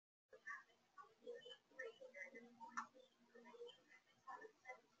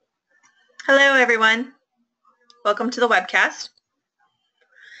Hello, everyone. Welcome to the webcast.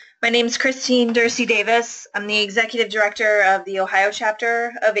 My name is Christine Dursey Davis. I'm the Executive Director of the Ohio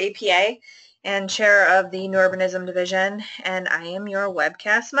chapter of APA and Chair of the New Urbanism Division, and I am your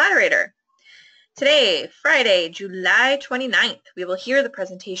webcast moderator. Today, Friday, July 29th, we will hear the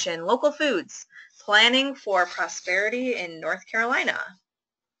presentation, Local Foods, Planning for Prosperity in North Carolina.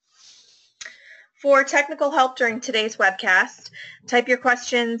 For technical help during today's webcast, type your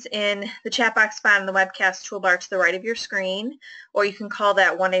questions in the chat box found in the webcast toolbar to the right of your screen, or you can call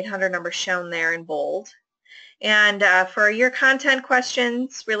that 1-800 number shown there in bold. And for your content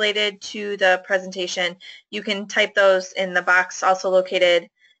questions related to the presentation, you can type those in the box also located in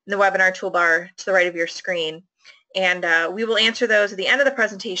the webinar toolbar to the right of your screen. And we will answer those at the end of the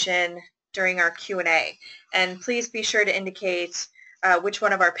presentation during our Q&A. And please be sure to indicate which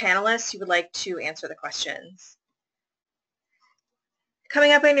one of our panelists you would like to answer the questions.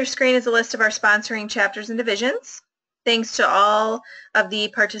 Coming up on your screen is a list of our sponsoring chapters and divisions. Thanks to all of the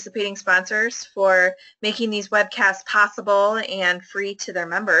participating sponsors for making these webcasts possible and free to their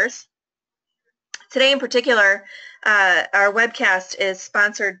members. Today in particular, our webcast is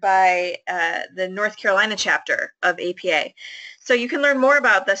sponsored by the North Carolina chapter of APA. So you can learn more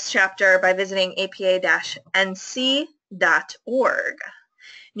about this chapter by visiting apa-nc.org.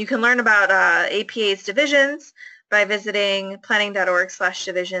 You can learn about APA's divisions by visiting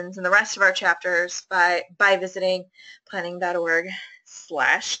planning.org/divisions and the rest of our chapters by visiting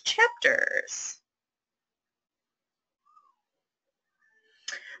planning.org/chapters.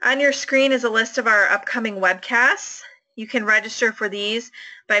 On your screen is a list of our upcoming webcasts. You can register for these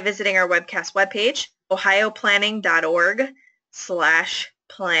by visiting our webcast webpage,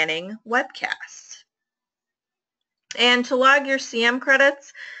 ohioplanning.org/planningwebcast. And to log your CM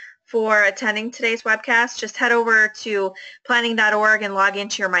credits for attending today's webcast, just head over to planning.org and log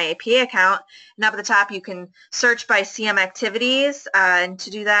into your MyAPA account. And up at the top, you can search by CM activities. And to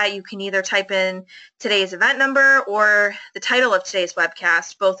do that, you can either type in today's event number or the title of today's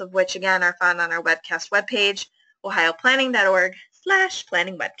webcast, both of which, again, are found on our webcast webpage,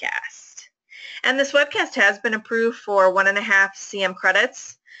 ohioplanning.org/planningwebcast. And this webcast has been approved for 1.5 CM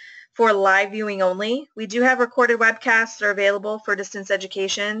credits for live viewing only. We do have recorded webcasts that are available for distance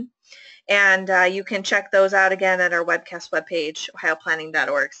education, and you can check those out again at our webcast webpage,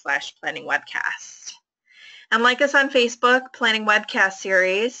 ohioplanning.org/planningwebcast. And like us on Facebook, Planning Webcast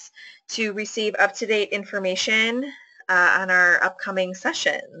Series, to receive up-to-date information on our upcoming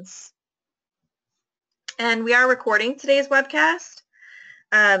sessions. And we are recording today's webcast,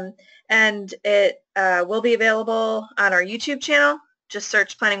 and it will be available on our YouTube channel. Just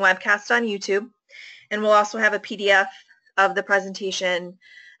search Planning Webcast on YouTube, and we'll also have a PDF of the presentation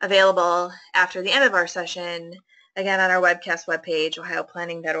available after the end of our session, again on our webcast webpage,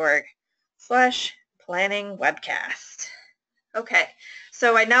 ohioplanning.org/planningwebcast. Okay,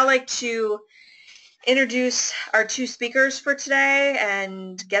 so I'd now like to introduce our two speakers for today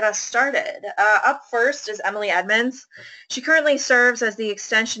and get us started. Up first is Emily Edmonds. She currently serves as the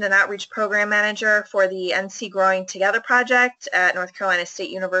Extension and Outreach Program Manager for the NC Growing Together project at North Carolina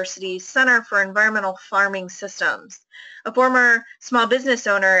State University's Center for Environmental Farming Systems. A former small business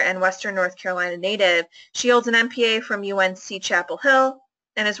owner and Western North Carolina native, she holds an MPA from UNC Chapel Hill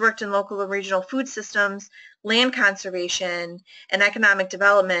and has worked in local and regional food systems, land conservation, and economic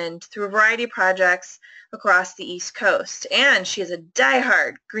development through a variety of projects across the East Coast. And she is a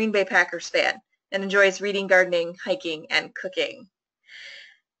diehard Green Bay Packers fan and enjoys reading, gardening, hiking, and cooking.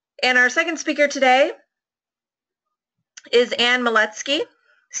 And our second speaker today is Ann Maletsky.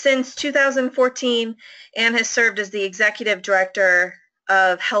 Since 2014, Ann has served as the Executive Director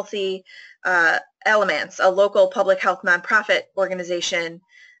of Healthy Alamance, a local public health nonprofit organization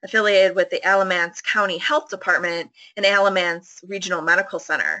affiliated with the Alamance County Health Department and Alamance Regional Medical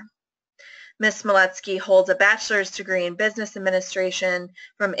Center. Ms. Maletsky holds a bachelor's degree in business administration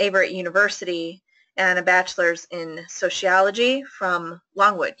from Averett University and a bachelor's in sociology from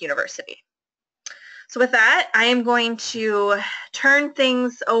Longwood University. So with that, I am going to turn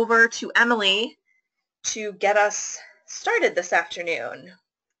things over to Emily to get us started this afternoon.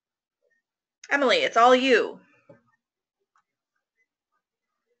 Emily, it's all you.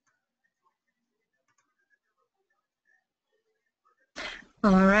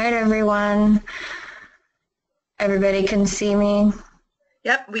 All right, everyone. Everybody can see me?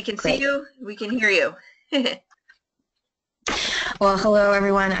 Yep, we can see you. We can hear you. Well, hello,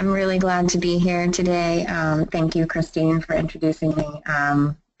 everyone. I'm really glad to be here today. Thank you, Christine, for introducing me.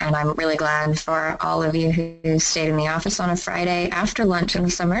 And I'm really glad for all of you who stayed in the office on a Friday after lunch in the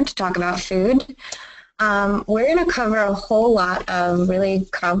summer to talk about food. We're going to cover a whole lot of really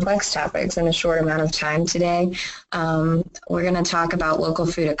complex topics in a short amount of time today. We're going to talk about local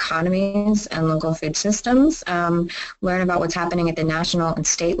food economies and local food systems, learn about what's happening at the national and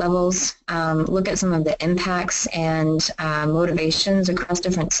state levels, look at some of the impacts and motivations across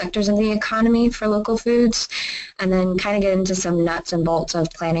different sectors of the economy for local foods, and then kind of get into some nuts and bolts of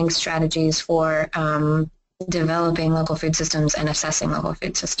planning strategies for developing local food systems and assessing local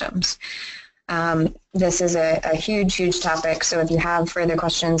food systems. This is a huge, huge topic, so if you have further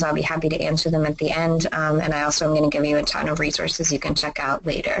questions, I'll be happy to answer them at the end, and I also am going to give you a ton of resources you can check out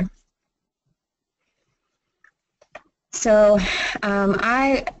later. So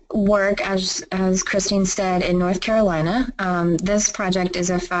I work, as Christine said, in North Carolina. This project is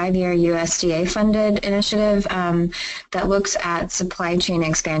a 5-year USDA-funded initiative that looks at supply chain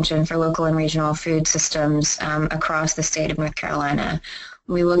expansion for local and regional food systems across the state of North Carolina.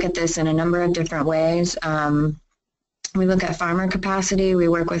 We look at this in a number of different ways. We look at farmer capacity. We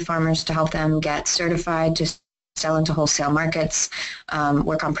work with farmers to help them get certified to sell into wholesale markets,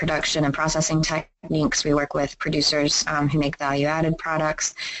 work on production and processing techniques. We work with producers who make value-added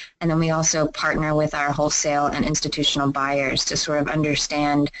products. And then we also partner with our wholesale and institutional buyers to sort of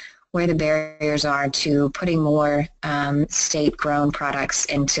understand where the barriers are to putting more state-grown products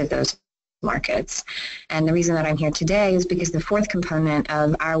into those markets. And the reason that I'm here today is because the fourth component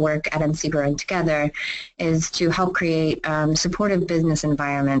of our work at NC Growing Together is to help create supportive business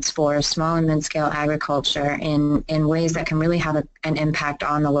environments for small and mid-scale agriculture in ways that can really have an impact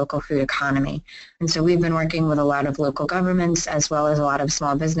on the local food economy. And so we've been working with a lot of local governments as well as a lot of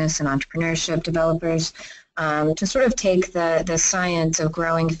small business and entrepreneurship developers to sort of take the science of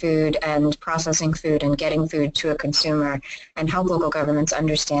growing food and processing food and getting food to a consumer and help local governments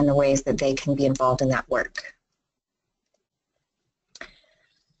understand the ways that they can be involved in that work.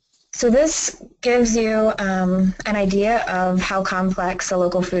 So this gives you an idea of how complex a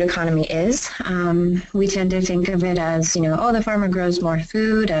local food economy is. We tend to think of it as, you know, oh, the farmer grows more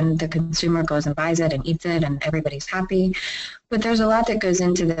food and the consumer goes and buys it and eats it and everybody's happy. But there's a lot that goes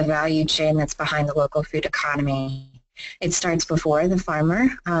into the value chain that's behind the local food economy. It starts before the farmer.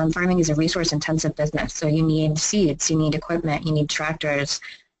 Farming is a resource-intensive business, so you need seeds, you need equipment, you need tractors,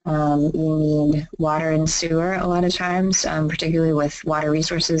 you need water and sewer a lot of times, particularly with water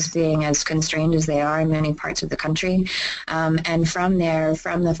resources being as constrained as they are in many parts of the country. And from there,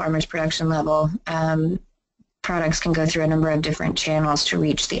 from the farmer's production level, products can go through a number of different channels to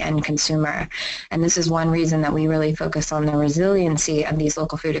reach the end consumer. And this is one reason that we really focus on the resiliency of these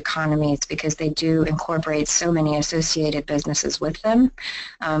local food economies, because they do incorporate so many associated businesses with them.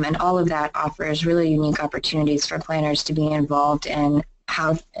 And all of that offers really unique opportunities for planners to be involved in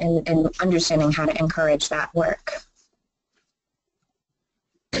and understanding how to encourage that work.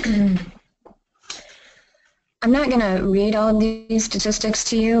 I'm not going to read all of these statistics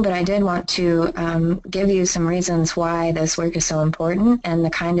to you, but I did want to give you some reasons why this work is so important and the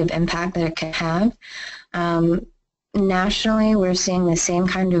kind of impact that it can have. Nationally, we're seeing the same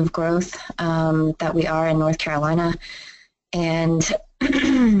kind of growth that we are in North Carolina, and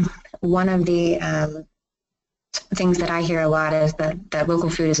one of the things that I hear a lot is that local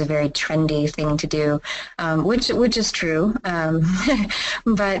food is a very trendy thing to do, which is true.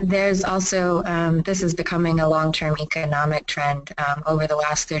 But there's also, this is becoming a long-term economic trend. Over the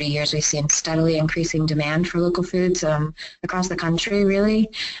last 30 years, we've seen steadily increasing demand for local foods across the country, really,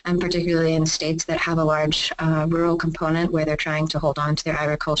 and particularly in states that have a large rural component where they're trying to hold on to their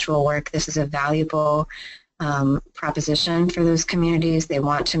agricultural work. This is a valuable proposition for those communities. They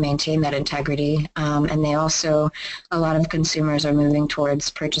want to maintain that integrity, and they also, a lot of consumers are moving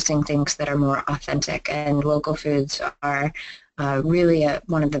towards purchasing things that are more authentic, and local foods are really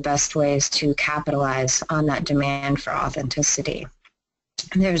one of the best ways to capitalize on that demand for authenticity.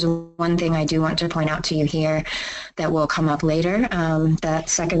 There's one thing I do want to point out to you here that will come up later, that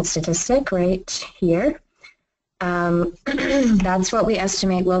second statistic right here. That's what we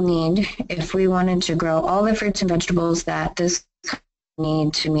estimate we'll need if we wanted to grow all the fruits and vegetables that this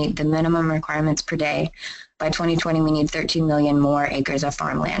need to meet the minimum requirements per day. By 2020, we need 13 million more acres of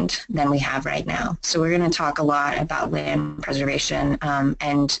farmland than we have right now. So we're going to talk a lot about land preservation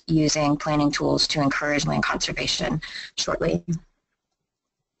and using planning tools to encourage land conservation shortly.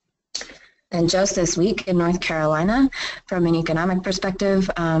 And just this week in North Carolina, from an economic perspective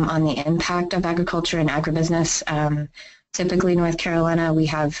on the impact of agriculture and agribusiness, typically North Carolina, we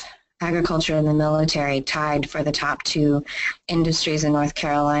have agriculture and the military tied for the top two industries in North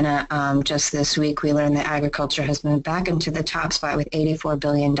Carolina. Just this week, we learned that agriculture has moved back into the top spot with $84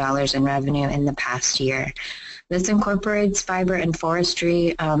 billion in revenue in the past year. This incorporates fiber and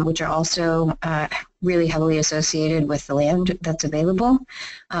forestry, which are also really heavily associated with the land that's available.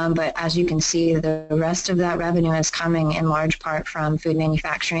 But as you can see, the rest of that revenue is coming in large part from food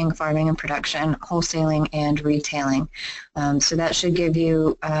manufacturing, farming and production, wholesaling, and retailing. So that should give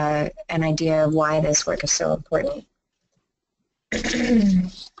you an idea of why this work is so important.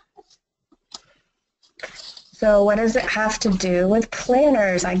 So what does it have to do with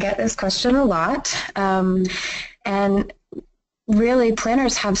planners? I get this question a lot. And really,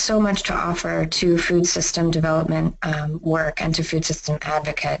 planners have so much to offer to food system development work and to food system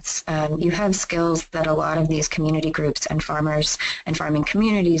advocates. You have skills that a lot of these community groups and farmers and farming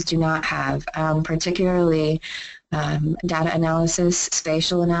communities do not have, particularly data analysis,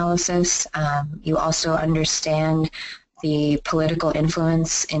 spatial analysis. You also understand the political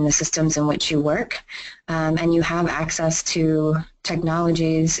influence in the systems in which you work, and you have access to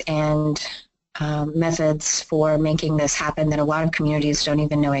technologies and methods for making this happen that a lot of communities don't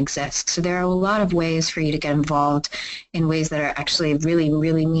even know exist. So there are a lot of ways for you to get involved in ways that are actually really,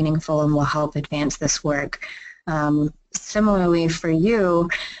 really meaningful and will help advance this work. Similarly for you,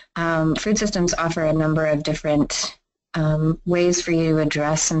 food systems offer a number of different ways for you to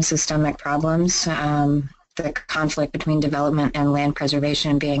address some systemic problems. The conflict between development and land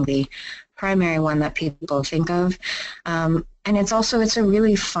preservation being the primary one that people think of. And it's a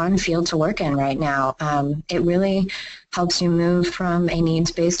really fun field to work in right now. It really helps you move from a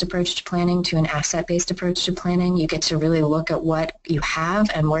needs-based approach to planning to an asset-based approach to planning. You get to really look at what you have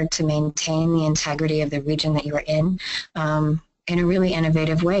and work to maintain the integrity of the region that you're in a really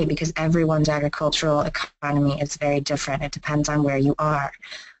innovative way, because everyone's agricultural economy is very different. It depends on where you are.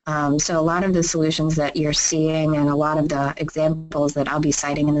 So a lot of the solutions that you're seeing and a lot of the examples that I'll be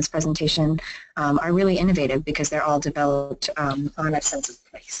citing in this presentation are really innovative because they're all developed on a sense of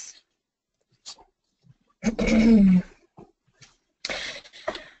place.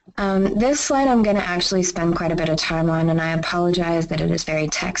 This slide I'm going to actually spend quite a bit of time on, and I apologize that it is very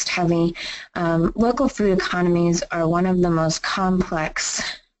text heavy. Local food economies are one of the most complex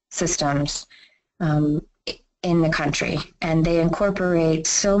systems in the country, and they incorporate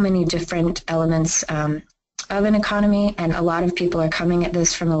so many different elements of an economy, and a lot of people are coming at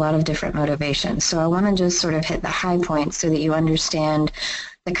this from a lot of different motivations. So I want to just sort of hit the high points so that you understand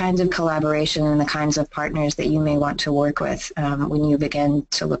the kinds of collaboration and the kinds of partners that you may want to work with when you begin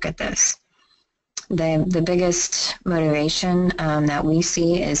to look at this. The biggest motivation that we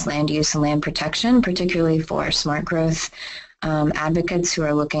see is land use and land protection, particularly for smart growth advocates who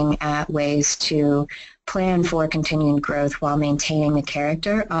are looking at ways to plan for continued growth while maintaining the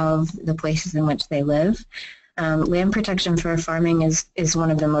character of the places in which they live. Land protection for farming is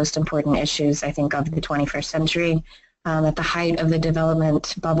one of the most important issues, I think, of the 21st century. At the height of the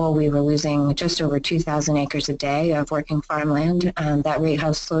development bubble, we were losing just over 2,000 acres a day of working farmland. That rate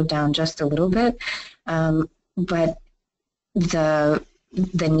has slowed down just a little bit, but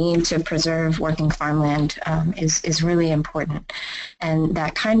the need to preserve working farmland is really important. And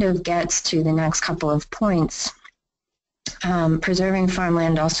that kind of gets to the next couple of points. Preserving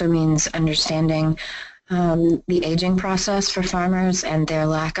farmland also means understanding the aging process for farmers and their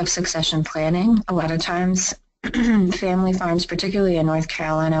lack of succession planning. A lot of times, family farms, particularly in North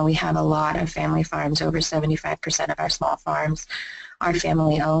Carolina, we have a lot of family farms. Over 75% of our small farms are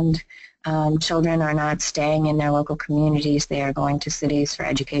family owned. Children are not staying in their local communities. They are going to cities for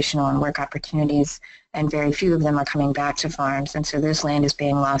educational and work opportunities, and very few of them are coming back to farms. And so this land is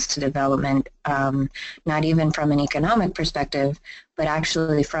being lost to development, not even from an economic perspective, but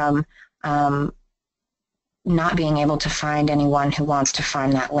actually from not being able to find anyone who wants to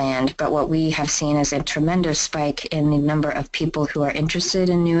farm that land. But what we have seen is a tremendous spike in the number of people who are interested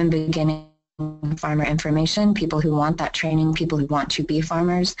in new and beginning farmer information, people who want that training, people who want to be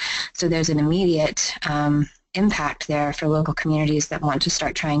farmers. So there's an immediate impact there for local communities that want to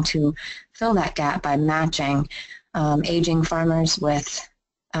start trying to fill that gap by matching aging farmers with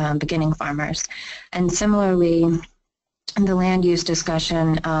beginning farmers. And similarly, the land use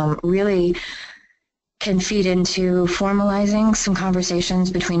discussion really can feed into formalizing some conversations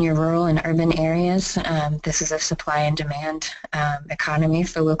between your rural and urban areas. This is a supply and demand economy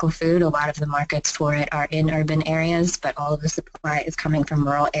for local food. A lot of the markets for it are in urban areas, but all of the supply is coming from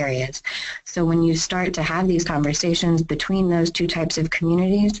rural areas. So when you start to have these conversations between those two types of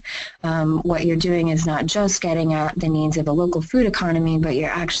communities, what you're doing is not just getting at the needs of a local food economy, but you're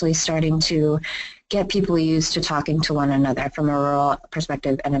actually starting to get people used to talking to one another from a rural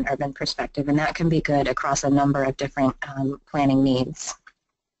perspective and an urban perspective, and that can be good across a number of different planning needs.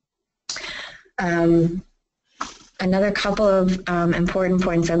 Another couple of important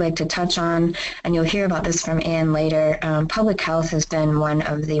points I'd like to touch on, and you'll hear about this from Anne later, public health has been one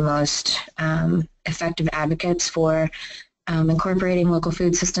of the most effective advocates for incorporating local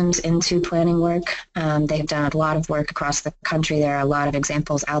food systems into planning work. They've done a lot of work across the country. There are a lot of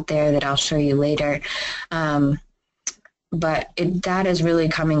examples out there that I'll show you later. But that is really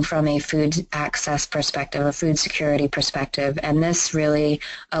coming from a food access perspective, a food security perspective, and this really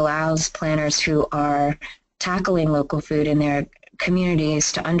allows planners who are tackling local food in their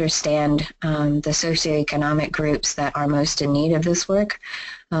communities to understand the socioeconomic groups that are most in need of this work,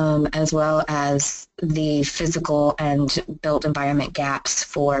 as well as the physical and built environment gaps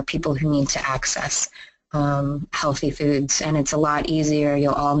for people who need to access healthy foods. And it's a lot easier,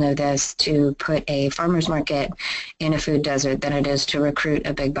 you'll all know this, to put a farmer's market in a food desert than it is to recruit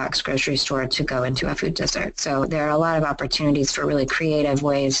a big box grocery store to go into a food desert. So there are a lot of opportunities for really creative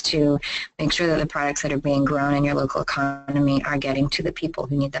ways to make sure that the products that are being grown in your local economy are getting to the people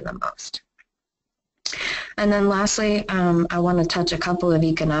who need them the most. And then lastly, I want to touch a couple of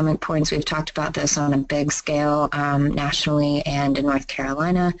economic points. We've talked about this on a big scale nationally and in North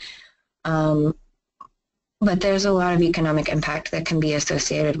Carolina. But there's a lot of economic impact that can be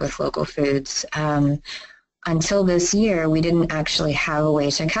associated with local foods. Until this year, we didn't actually have a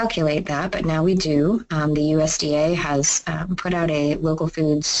way to calculate that, but now we do. The USDA has put out a local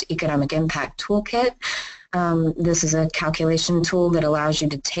foods economic impact toolkit. This is a calculation tool that allows you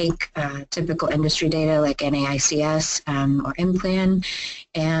to take typical industry data like NAICS or IMPLAN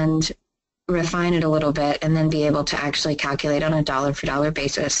and refine it a little bit and then be able to actually calculate on a dollar-for-dollar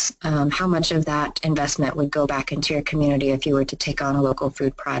basis how much of that investment would go back into your community if you were to take on a local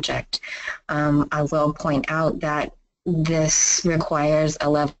food project. I will point out that this requires a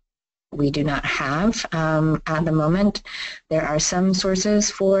level we do not have at the moment. There are some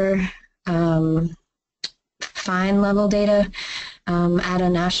sources for fine level data at a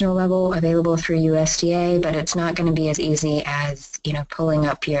national level available through USDA, but it's not going to be as easy as pulling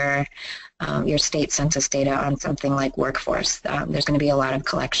up your state census data on something like workforce. There's going to be a lot of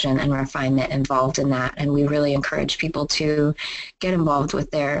collection and refinement involved in that, and we really encourage people to get involved with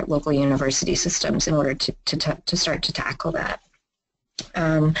their local university systems in order to start to tackle that.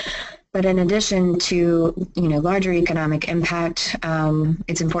 But in addition to larger economic impact,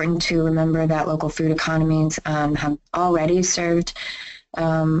 it's important to remember that local food economies have already served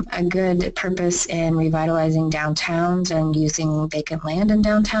a good purpose in revitalizing downtowns and using vacant land in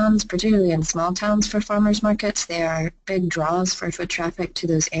downtowns, particularly in small towns for farmers markets. They are big draws for foot traffic to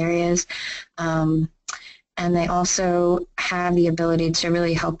those areas. And they also have the ability to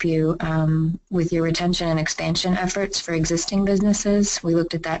really help you with your retention and expansion efforts for existing businesses. We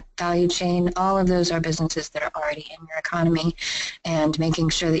looked at that value chain. All of those are businesses that are already in your economy, and making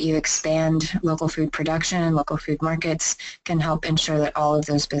sure that you expand local food production and local food markets can help ensure that all of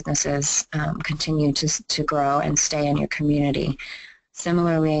those businesses continue to grow and stay in your community.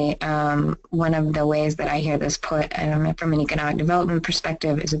 Similarly, one of the ways that I hear this put from an economic development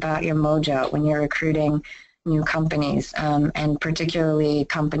perspective is about your mojo when you're recruiting new companies, and particularly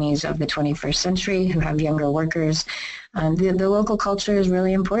companies of the 21st century who have younger workers. The local culture is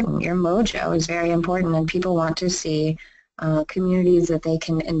really important. Your mojo is very important, and people want to see communities that they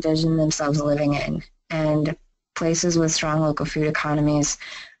can envision themselves living in. And places with strong local food economies,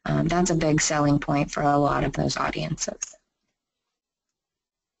 that's a big selling point for a lot of those audiences.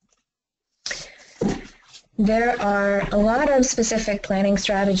 There are a lot of specific planning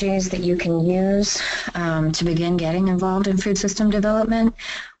strategies that you can use to begin getting involved in food system development.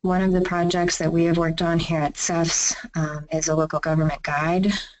 One of the projects that we have worked on here at CEFS is a local government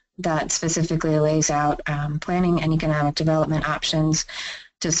guide that specifically lays out planning and economic development options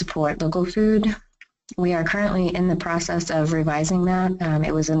to support local food. We are currently in the process of revising that.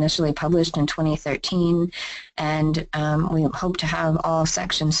 It was initially published in 2013, and we hope to have all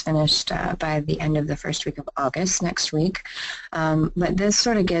sections finished by the end of the first week of August, next week. But this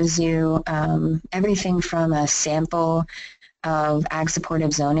sort of gives you everything from a sample of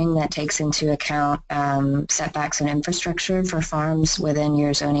ag-supportive zoning that takes into account setbacks and infrastructure for farms within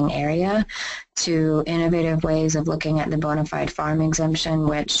your zoning area, to innovative ways of looking at the bona fide farm exemption,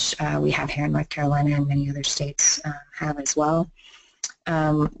 which we have here in North Carolina and many other states have as well.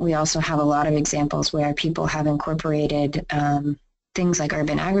 We also have a lot of examples where people have incorporated things like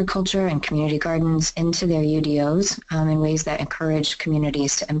urban agriculture and community gardens into their UDOs in ways that encourage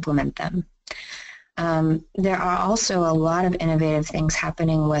communities to implement them. There are also a lot of innovative things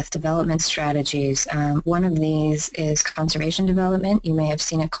happening with development strategies. One of these is conservation development. You may have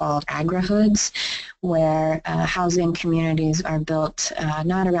seen it called agri-hoods, where housing communities are built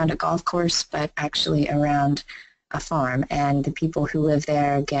not around a golf course, but actually around a farm, and the people who live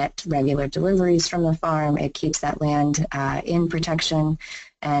there get regular deliveries from the farm. It keeps that land in protection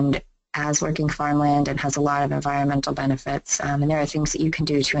and as working farmland, and has a lot of environmental benefits. And there are things that you can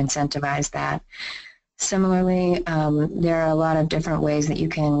do to incentivize that. Similarly, there are a lot of different ways that you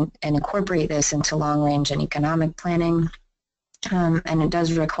can incorporate this into long-range and economic planning. And it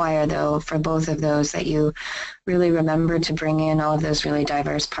does require, though, for both of those that you really remember to bring in all of those really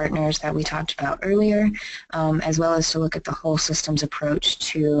diverse partners that we talked about earlier, as well as to look at the whole systems approach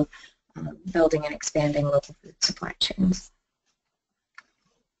to building and expanding local food supply chains.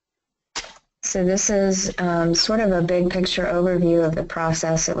 So this is sort of a big picture overview of the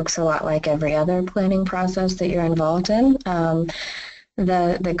process. It looks a lot like every other planning process that you're involved in.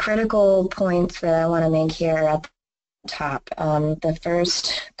 The critical points that I want to make here at the top. The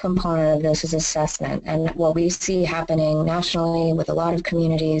first component of this is assessment, and what we see happening nationally with a lot of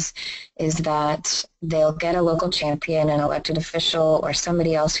communities is that they'll get a local champion, an elected official, or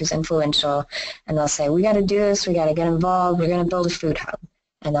somebody else who's influential, and they'll say, we got to do this, we got to get involved, we're going to build a food hub.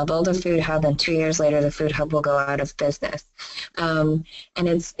 And they'll build a food hub, and 2 years later the food hub will go out of business. And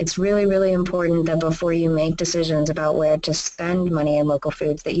it's really, really important that before you make decisions about where to spend money in local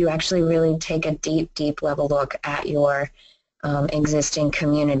foods, that you actually really take a deep, deep level look at your existing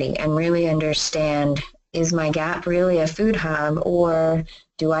community and really understand, is my gap really a food hub, or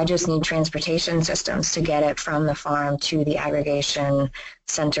do I just need transportation systems to get it from the farm to the aggregation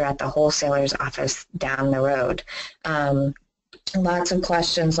center at the wholesaler's office down the road? Lots of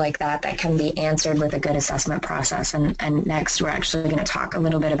questions like that can be answered with a good assessment process. And next, we're actually going to talk a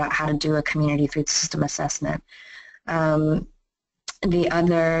little bit about how to do a community food system assessment. The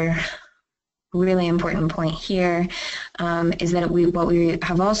other really important point here is that what we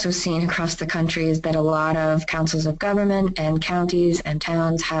have also seen across the country is that a lot of councils of government and counties and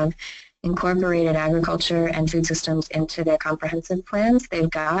towns have incorporated agriculture and food systems into their comprehensive plans. They've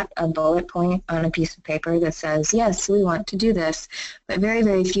got a bullet point on a piece of paper that says, yes, we want to do this, but very,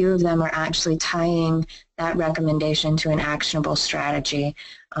 very few of them are actually tying that recommendation to an actionable strategy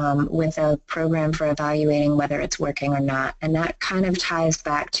with a program for evaluating whether it's working or not. And that kind of ties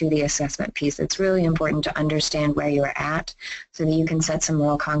back to the assessment piece. It's really important to understand where you're at so that you can set some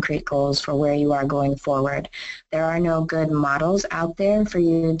real concrete goals for where you are going forward. There are no good models out there for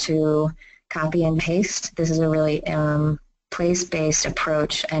you to copy and paste. This is a really place-based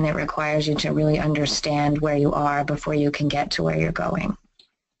approach, and it requires you to really understand where you are before you can get to where you're going.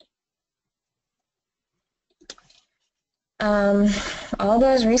 All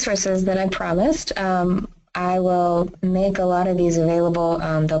those resources that I promised, I will make a lot of these available.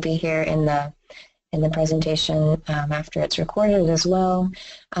 They'll be here in the presentation after it's recorded as well.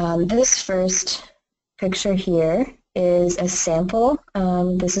 This first picture here is a sample.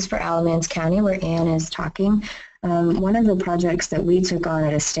 This is for Alamance County, where Ann is talking. One of the projects that we took on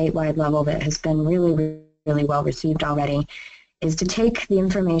at a statewide level that has been really, really well received already is to take the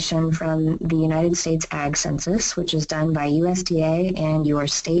information from the United States Ag Census, which is done by USDA and your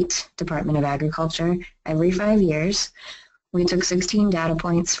state Department of Agriculture every 5 years. We took 16 data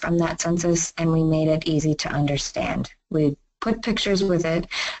points from that census and we made it easy to understand. We put pictures with it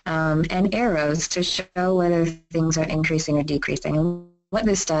and arrows to show whether things are increasing or decreasing. And what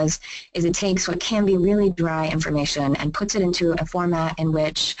this does is it takes what can be really dry information and puts it into a format in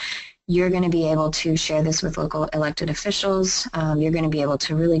which you're going to be able to share this with local elected officials. You're going to be able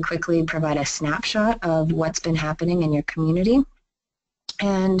to really quickly provide a snapshot of what's been happening in your community.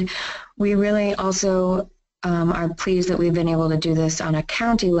 And we really also are pleased that we've been able to do this on a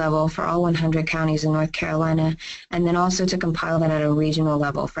county level for all 100 counties in North Carolina, and then also to compile that at a regional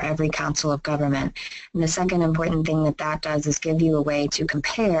level for every council of government. And the second important thing that that does is give you a way to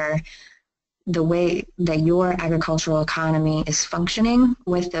compare the way that your agricultural economy is functioning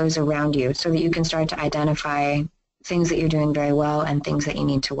with those around you so that you can start to identify things that you're doing very well and things that you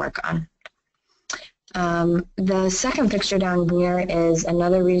need to work on. The second picture down here is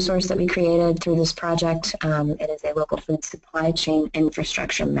another resource that we created through this project. It is a local food supply chain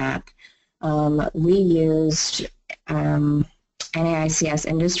infrastructure map. We used NAICS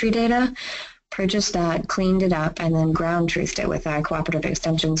industry data, purchased that, cleaned it up, and then ground truthed it with our cooperative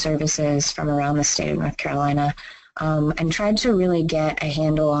extension services from around the state of North Carolina, and tried to really get a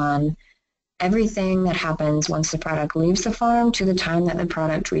handle on everything that happens once the product leaves the farm to the time that the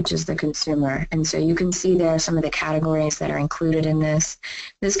product reaches the consumer. And so you can see there some of the categories that are included in this.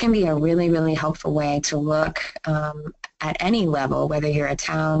 This can be a really, really helpful way to look at any level, whether you're a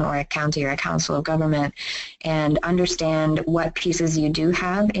town or a county or a council of government, and understand what pieces you do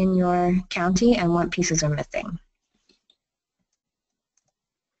have in your county and what pieces are missing.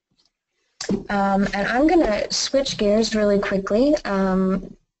 And I'm going to switch gears really quickly.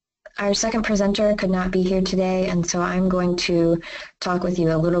 Our second presenter could not be here today, and so I'm going to talk with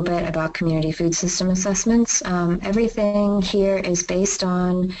you a little bit about community food system assessments. Everything here is based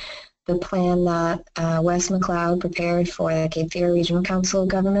on the plan that Wes McLeod prepared for the Cape Fear Regional Council of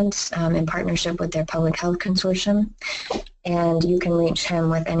Governments in partnership with their Public Health Consortium. And you can reach him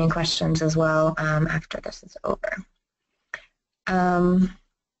with any questions as well after this is over.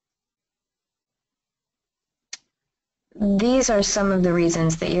 These are some of the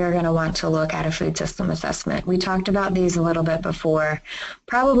reasons that you're going to want to look at a food system assessment. We talked about these a little bit before.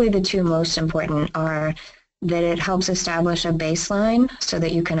 Probably the two most important are that it helps establish a baseline so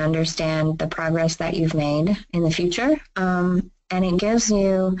that you can understand the progress that you've made in the future. And it gives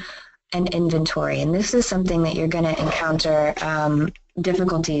you an inventory. And this is something that you're going to encounter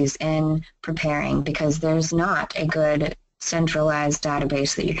difficulties in preparing because there's not a good centralized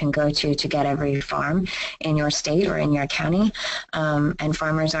database that you can go to get every farm in your state or in your county. And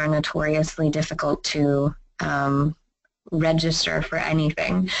farmers are notoriously difficult to register for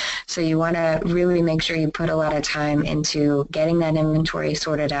anything. So you want to really make sure you put a lot of time into getting that inventory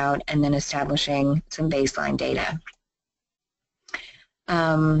sorted out and then establishing some baseline data.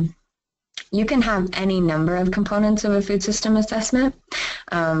 You can have any number of components of a food system assessment.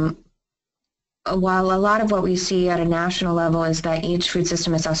 While a lot of what we see at a national level is that each food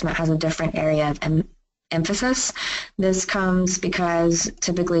system assessment has a different area of emphasis, this comes because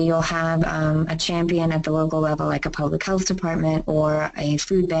typically you'll have a champion at the local level like a public health department or a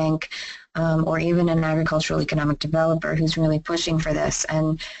food bank or even an agricultural economic developer who's really pushing for this.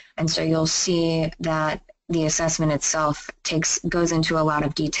 And so you'll see that the assessment itself goes into a lot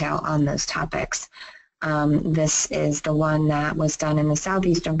of detail on those topics. This is the one that was done in the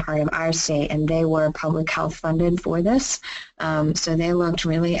southeastern part of our state, and they were public health funded for this. So they looked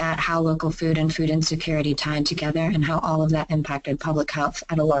really at how local food and food insecurity tied together and how all of that impacted public health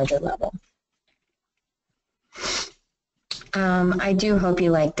at a larger level. I do hope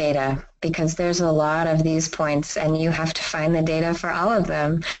you like data because there's a lot of these points and you have to find the data for all of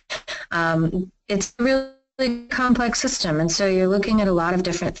them. It's really complex system, and so you're looking at a lot of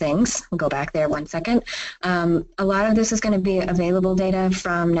different things. We'll go back there one second. A lot of this is going to be available data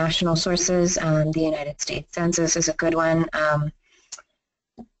from national sources. The United States Census is a good one.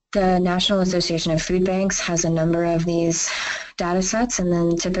 The National Association of Food Banks has a number of these data sets, and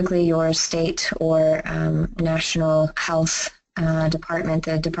then typically your state or national health department,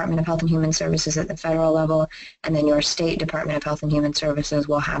 the Department of Health and Human Services at the federal level, and then your state Department of Health and Human Services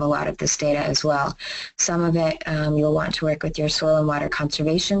will have a lot of this data as well. Some of it you'll want to work with your soil and water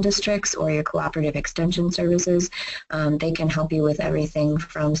conservation districts or your cooperative extension services. They can help you with everything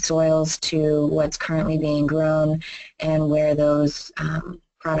from soils to what's currently being grown and where those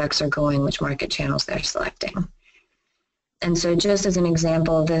products are going, which market channels they're selecting. And so just as an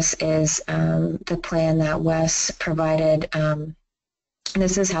example, this is the plan that Wes provided.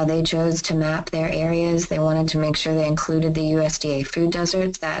 This is how they chose to map their areas. They wanted to make sure they included the USDA food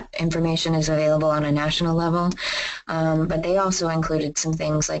deserts. That information is available on a national level. But they also included some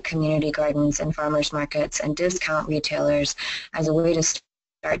things like community gardens and farmers markets and discount retailers as a way to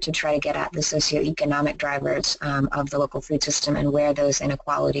start to try to get at the socioeconomic drivers of the local food system and where those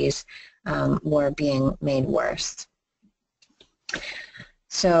inequalities were being made worse.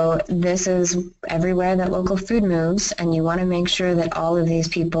 So this is everywhere that local food moves, and you want to make sure that all of these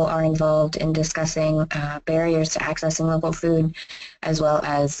people are involved in discussing barriers to accessing local food as well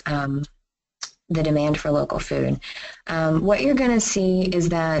as the demand for local food. What you're going to see is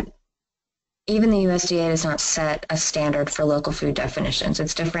that even the USDA does not set a standard for local food definitions.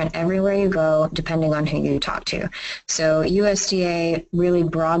 It's different everywhere you go depending on who you talk to. So USDA really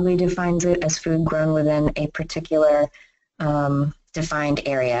broadly defines it as food grown within a particular defined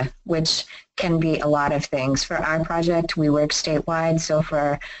area, which can be a lot of things. For our project, we work statewide, so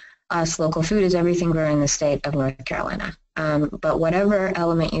for us, local food is everything grown in the state of North Carolina. But whatever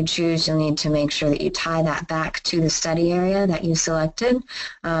element you choose, you'll need to make sure that you tie that back to the study area that you selected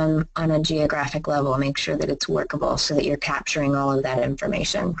on a geographic level. Make sure that it's workable so that you're capturing all of that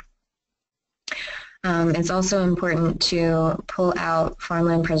information. It's also important to pull out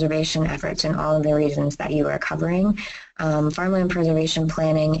farmland preservation efforts in all of the regions that you are covering. Farmland preservation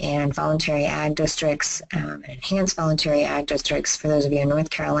planning and voluntary ag districts, enhanced voluntary ag districts, for those of you in North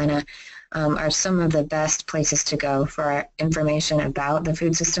Carolina, are some of the best places to go for information about the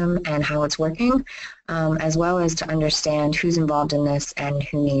food system and how it's working, as well as to understand who's involved in this and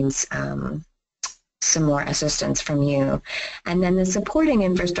who needs some more assistance from you. And then the supporting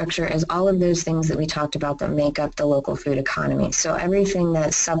infrastructure is all of those things that we talked about that make up the local food economy. So everything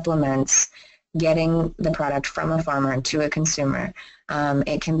that supplements getting the product from a farmer to a consumer.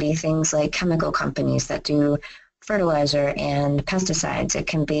 It can be things like chemical companies that do fertilizer and pesticides. It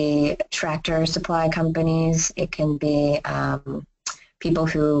can be tractor supply companies. It can be people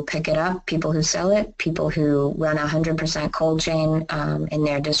who pick it up, people who sell it, people who run 100% cold chain in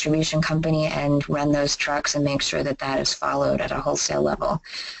their distribution company and run those trucks and make sure that that is followed at a wholesale level.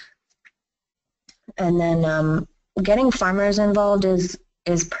 And then getting farmers involved is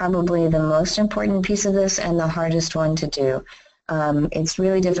probably the most important piece of this and the hardest one to do. It's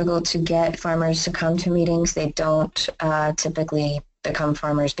really difficult to get farmers to come to meetings. They don't typically become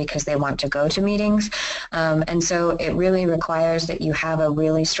farmers because they want to go to meetings. And so it really requires that you have a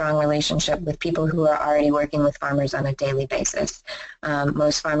really strong relationship with people who are already working with farmers on a daily basis.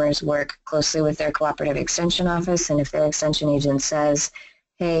 Most farmers work closely with their cooperative extension office, and if their extension agent says,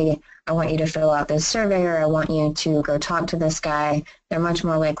 hey, I want you to fill out this survey, or I want you to go talk to this guy, they're much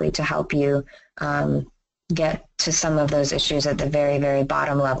more likely to help you get to some of those issues at the very, very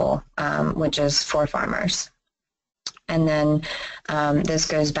bottom level, which is for farmers. And then this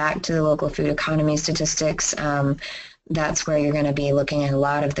goes back to the local food economy statistics. That's where you're going to be looking at a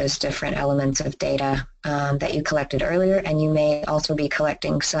lot of those different elements of data that you collected earlier, and you may also be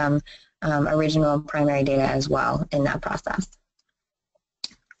collecting some original primary data as well in that process.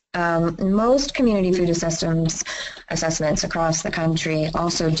 Most community food assessments across the country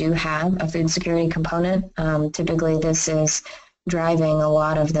also do have a food security component. Typically this is driving a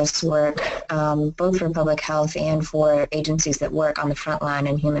lot of this work, both for public health and for agencies that work on the front line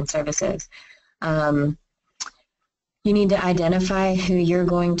in human services. You need to identify who you're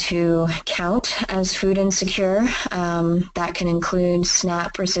going to count as food insecure. That can include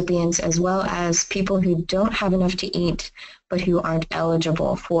SNAP recipients as well as people who don't have enough to eat but who aren't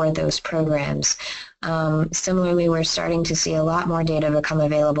eligible for those programs. Similarly, we're starting to see a lot more data become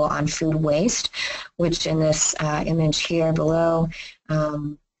available on food waste, which in this image here below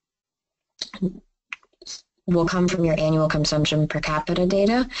will come from your annual consumption per capita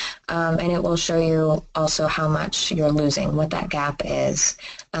data, and it will show you also how much you're losing, what that gap is.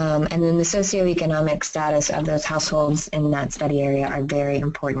 And then the socioeconomic status of those households in that study area are very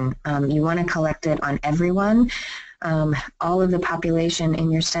important. You want to collect it on everyone, all of the population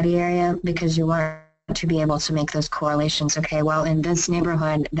in your study area, because you want to be able to make those correlations. Okay, well, in this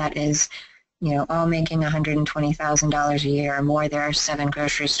neighborhood that is, you know, all making $120,000 a year or more, there are 7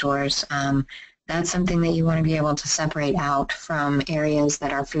 grocery stores. That's something that you want to be able to separate out from areas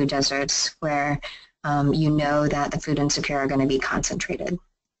that are food deserts where you know that the food insecure are going to be concentrated.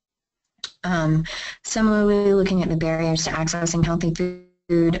 Similarly, looking at the barriers to accessing healthy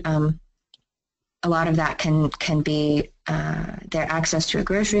food, a lot of that can be their access to a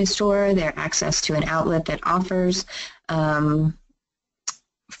grocery store, their access to an outlet that offers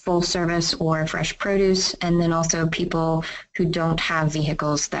full service or fresh produce, and then also people who don't have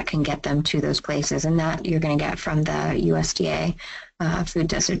vehicles that can get them to those places, and that you're going to get from the USDA food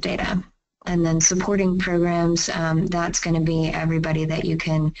desert data. And then supporting programs, that's going to be everybody that you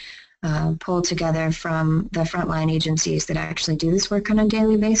can pull together from the frontline agencies that actually do this work on a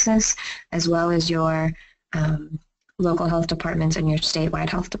daily basis, as well as your local health departments and your statewide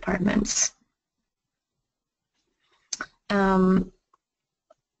health departments.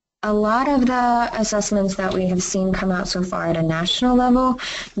 A lot of the assessments that we have seen come out so far at a national level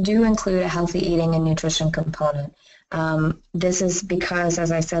do include a healthy eating and nutrition component. This is because,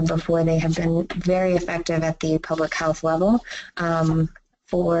 as I said before, they have been very effective at the public health level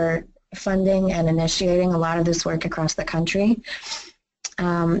for funding and initiating a lot of this work across the country.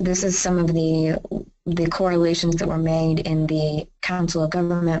 This is some of the correlations that were made in the Council of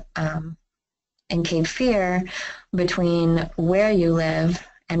Government in Cape Fear between where you live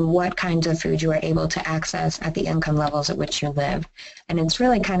and what kinds of food you are able to access at the income levels at which you live. And it's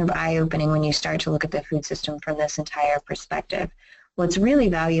really kind of eye-opening when you start to look at the food system from this entire perspective. What's really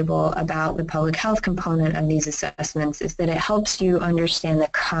valuable about the public health component of these assessments is that it helps you understand the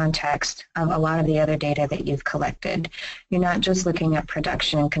context of a lot of the other data that you've collected. You're not just looking at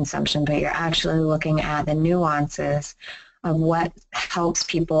production and consumption, but you're actually looking at the nuances of what helps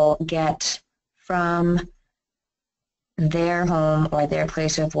people get from their home or their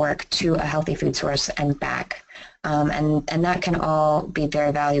place of work to a healthy food source and back. And that can all be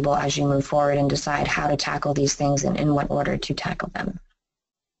very valuable as you move forward and decide how to tackle these things and in what order to tackle them.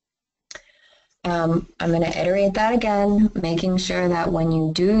 I'm going to iterate that again, making sure that when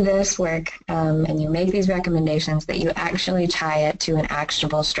you do this work and you make these recommendations that you actually tie it to an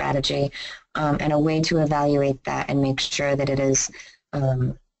actionable strategy, and a way to evaluate that and make sure that it is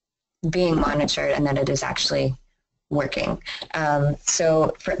being monitored and that it is actually working.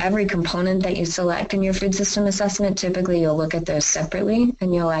 So for every component that you select in your food system assessment, typically you'll look at those separately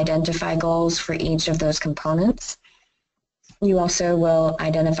and you'll identify goals for each of those components. You also will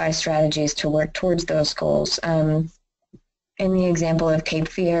identify strategies to work towards those goals. In the example of Cape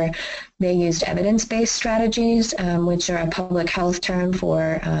Fear, they used evidence-based strategies, which are a public health term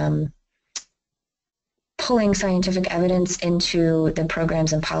for pulling scientific evidence into the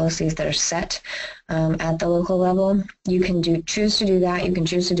programs and policies that are set at the local level. You can choose to do that. You can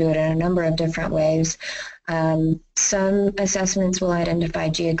choose to do it in a number of different ways. Some assessments will identify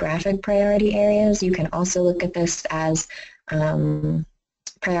geographic priority areas. You can also look at this as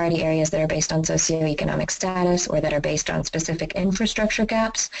priority areas that are based on socioeconomic status or that are based on specific infrastructure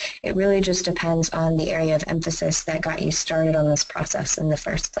gaps. It really just depends on the area of emphasis that got you started on this process in the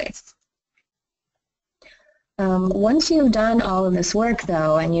first place. Once you've done all of this work,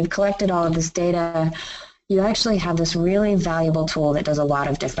 though, and you've collected all of this data, you actually have this really valuable tool that does a lot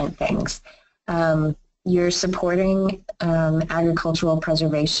of different things. You're supporting agricultural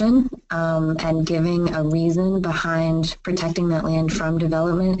preservation and giving a reason behind protecting that land from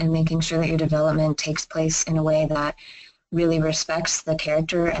development and making sure that your development takes place in a way that really respects the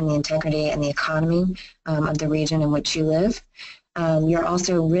character and the integrity and the economy of the region in which you live. You're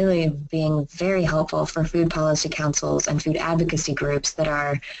also really being very helpful for food policy councils and food advocacy groups that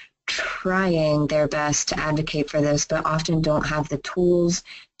are trying their best to advocate for this, but often don't have the tools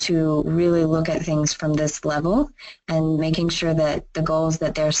to really look at things from this level and making sure that the goals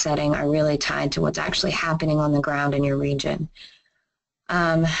that they're setting are really tied to what's actually happening on the ground in your region.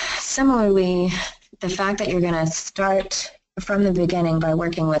 Similarly, the fact that you're going to start from the beginning by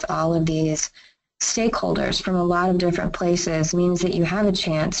working with all of these stakeholders from a lot of different places means that you have a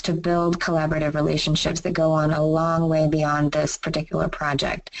chance to build collaborative relationships that go on a long way beyond this particular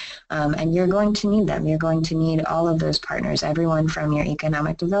project. And you're going to need them. You're going to need all of those partners, everyone from your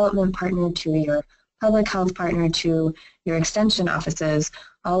economic development partner to your public health partner to your extension offices.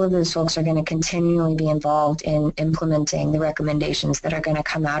 All of those folks are going to continually be involved in implementing the recommendations that are going to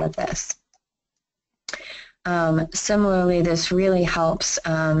come out of this. Similarly, this really helps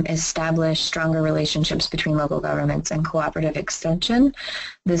establish stronger relationships between local governments and cooperative extension.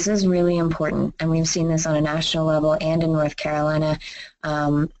 This is really important, and we've seen this on a national level and in North Carolina.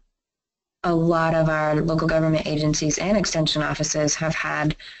 A lot of our local government agencies and extension offices have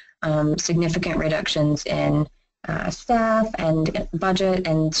had significant reductions in staff and budget,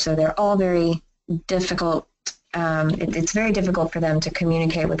 and so they're all very difficult. It's very difficult for them to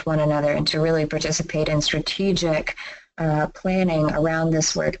communicate with one another and to really participate in strategic planning around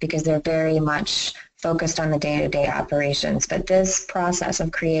this work because they're very much focused on the day-to-day operations. But this process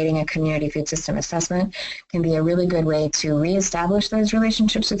of creating a community food system assessment can be a really good way to reestablish those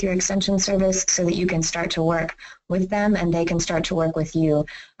relationships with your extension service so that you can start to work with them and they can start to work with you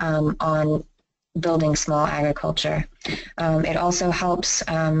on building small agriculture. It also helps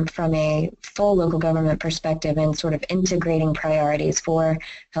from a full local government perspective in sort of integrating priorities for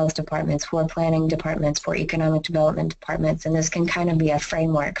health departments, for planning departments, for economic development departments, and this can kind of be a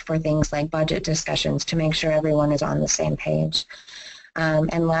framework for things like budget discussions to make sure everyone is on the same page.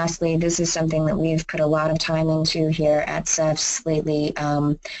 And lastly, this is something that we've put a lot of time into here at CEFS lately,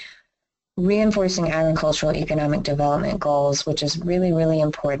 reinforcing agricultural economic development goals, which is really, really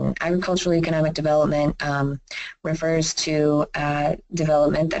important. Agricultural economic development refers to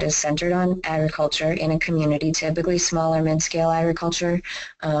development that is centered on agriculture in a community, typically small or mid-scale agriculture,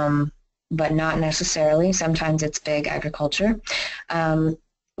 but not necessarily. Sometimes it's big agriculture.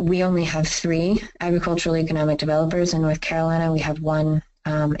 We only have 3 agricultural economic developers in North Carolina. We have one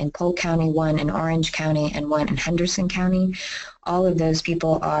in Polk County, one in Orange County, and one in Henderson County. All of those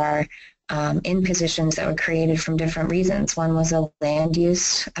people are in positions that were created from different reasons. One was a land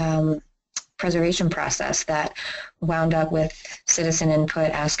use preservation process that wound up with citizen input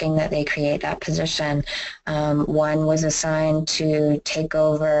asking that they create that position. One was assigned to take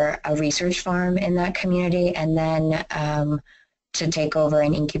over a research farm in that community and then to take over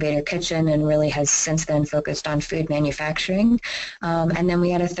an incubator kitchen and really has since then focused on food manufacturing. And then we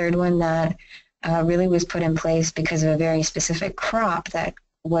had a third one that really was put in place because of a very specific crop that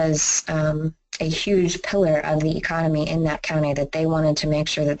was a huge pillar of the economy in that county that they wanted to make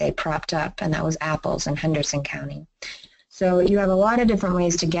sure that they propped up, and that was apples in Henderson County. So you have a lot of different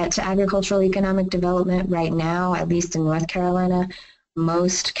ways to get to agricultural economic development right now, at least in North Carolina.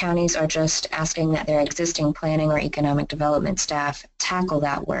 Most counties are just asking that their existing planning or economic development staff tackle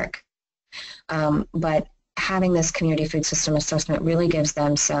that work. But having this community food system assessment really gives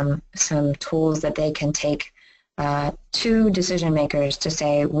them some tools that they can take to decision makers to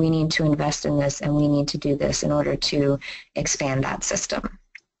say, we need to invest in this and we need to do this in order to expand that system.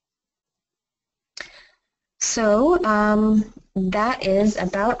 So that is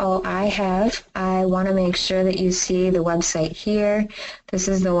about all I have. I want to make sure that you see the website here. This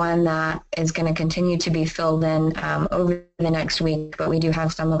is the one that is going to continue to be filled in over the next week, but we do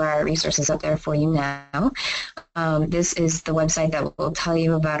have some of our resources up there for you now. This is the website that will tell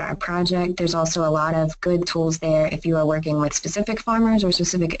you about our project. There's also a lot of good tools there if you are working with specific farmers or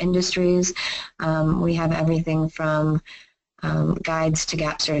specific industries. We have everything from guides to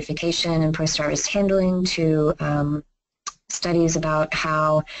GAP certification and post-harvest handling to studies about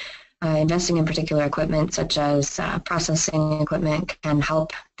how investing in particular equipment such as processing equipment can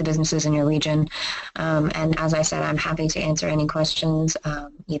help the businesses in your region. And as I said, I'm happy to answer any questions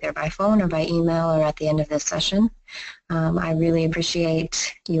either by phone or by email or at the end of this session. I really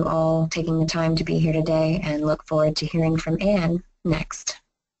appreciate you all taking the time to be here today and look forward to hearing from Anne next.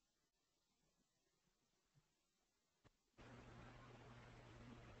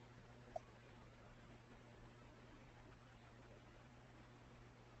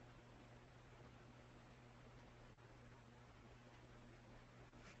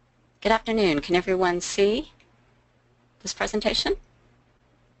 Good afternoon. Can everyone see this presentation?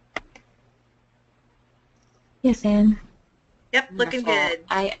 Yes, Anne. Yep, looking good.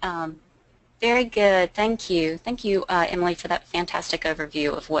 Very good. Thank you. Thank you, Emily, for that fantastic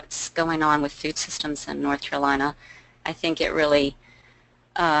overview of what's going on with food systems in North Carolina. I think it really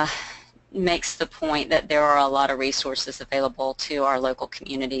makes the point that there are a lot of resources available to our local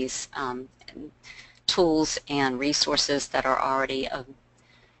communities, tools and resources that are already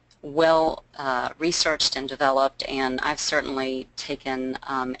well researched and developed, and I've certainly taken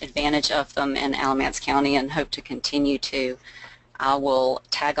advantage of them in Alamance County and hope to continue to. I will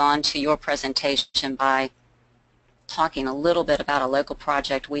tag on to your presentation by talking a little bit about a local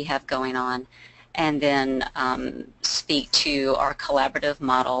project we have going on, and then speak to our collaborative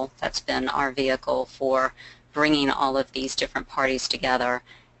model that's been our vehicle for bringing all of these different parties together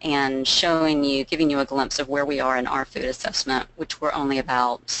and giving you a glimpse of where we are in our food assessment, which we're only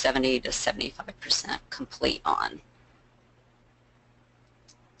about 70 to 75% complete on.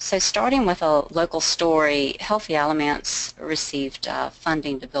 So starting with a local story, Healthy Alamance received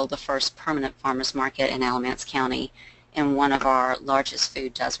funding to build the first permanent farmers market in Alamance County in one of our largest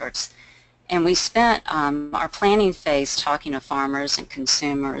food deserts. And we spent our planning phase talking to farmers and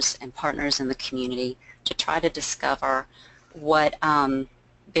consumers and partners in the community to try to discover what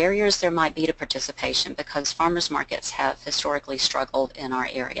barriers there might be to participation, because farmers markets have historically struggled in our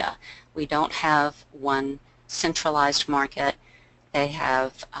area. We don't have one centralized market. They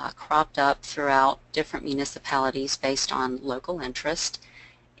have cropped up throughout different municipalities based on local interest,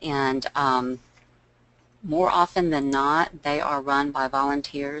 and more often than not, they are run by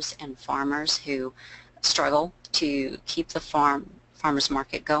volunteers and farmers who struggle to keep the farmers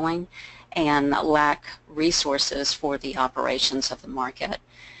market going and lack resources for the operations of the market.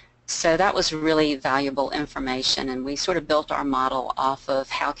 So that was really valuable information, and we sort of built our model off of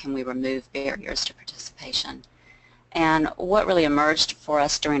how can we remove barriers to participation. And what really emerged for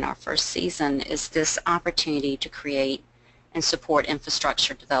us during our first season is this opportunity to create and support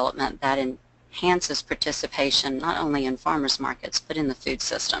infrastructure development that enhances participation not only in farmers markets but in the food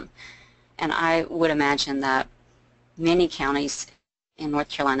system. And I would imagine that many counties in North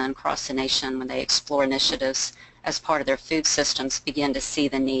Carolina and across the nation, when they explore initiatives as part of their food systems, begin to see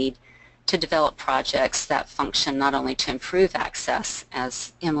the need to develop projects that function not only to improve access,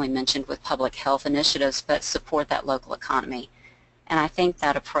 as Emily mentioned with public health initiatives, but support that local economy. And I think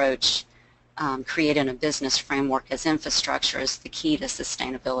that approach, creating a business framework as infrastructure, is the key to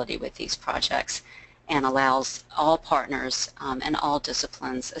sustainability with these projects, and allows all partners and all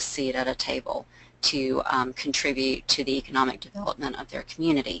disciplines a seat at a table to contribute to the economic development of their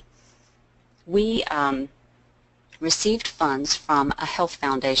community. We received funds from a health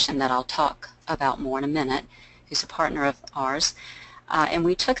foundation that I'll talk about more in a minute, who's a partner of ours, and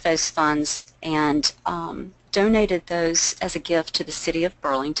we took those funds and donated those as a gift to the city of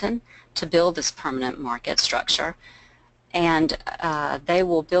Burlington to build this permanent market structure. And they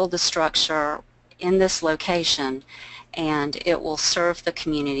will build the structure in this location, and it will serve the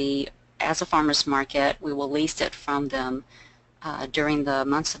community as a farmer's market. We will lease it from them during the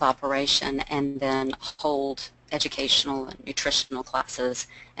months of operation, and then hold educational and nutritional classes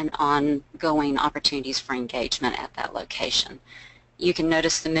and ongoing opportunities for engagement at that location. You can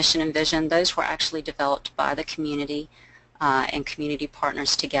notice the mission and vision. Those were actually developed by the community and community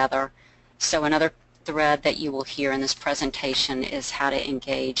partners together. So another thread that you will hear in this presentation is how to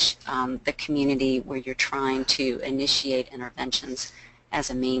engage the community where you're trying to initiate interventions as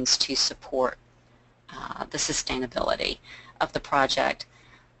a means to support the sustainability of the project.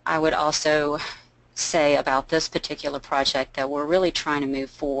 I would also say about this particular project that we're really trying to move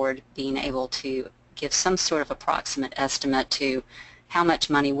forward being able to give some sort of approximate estimate to how much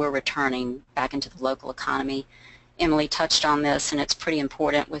money we're returning back into the local economy. Emily touched on this, and it's pretty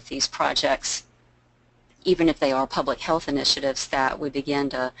important with these projects, even if they are public health initiatives, that we begin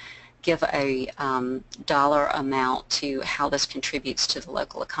to give a dollar amount to how this contributes to the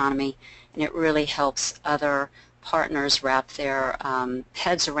local economy, and it really helps other partners wrap their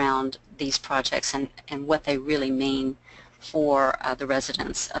heads around these projects and what they really mean for the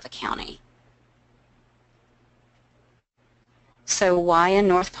residents of the county. So why in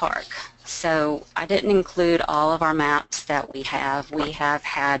North Park? So I didn't include all of our maps that we have. We have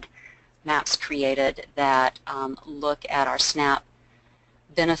had maps created that look at our SNAP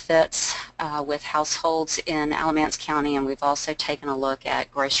benefits with households in Alamance County, and we've also taken a look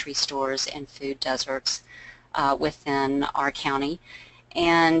at grocery stores and food deserts within our county.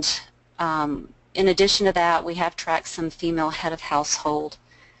 And in addition to that, we have tracked some female head of household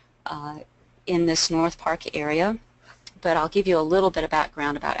in this North Park area. But I'll give you a little bit of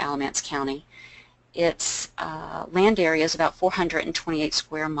background about Alamance County. Its land area is about 428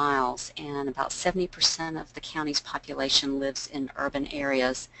 square miles, and about 70% of the county's population lives in urban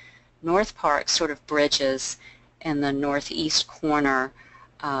areas. North Park sort of bridges in the northeast corner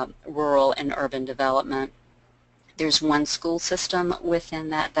rural and urban development. There's one school system within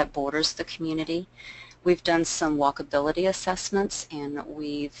that borders the community. We've done some walkability assessments, and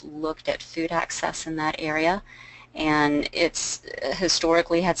we've looked at food access in that area. And it's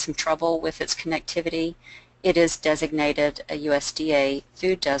historically had some trouble with its connectivity. It is designated a USDA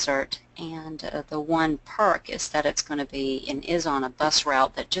food desert, and the one perk is that it's going to be and is on a bus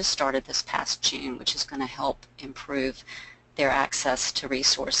route that just started this past June, which is going to help improve their access to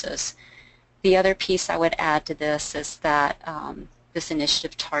resources. The other piece I would add to this is that this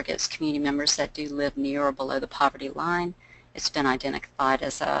initiative targets community members that do live near or below the poverty line. It's been identified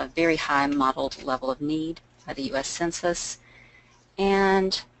as a very high modeled level of need by the U.S. Census,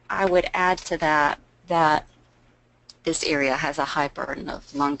 and I would add to that that this area has a high burden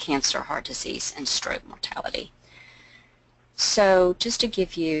of lung cancer, heart disease, and stroke mortality. So just to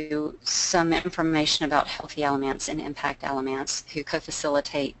give you some information about Healthy Alamance and Impact Alamance, who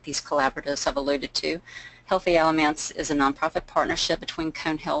co-facilitate these collaboratives I've alluded to. Healthy Alamance is a nonprofit partnership between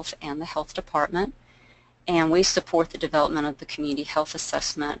Cone Health and the Health Department, and we support the development of the community health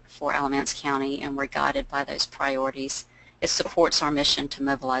assessment for Alamance County, and we're guided by those priorities. It supports our mission to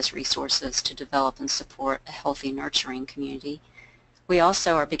mobilize resources to develop and support a healthy, nurturing community. We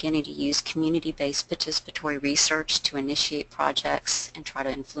also are beginning to use community-based participatory research to initiate projects and try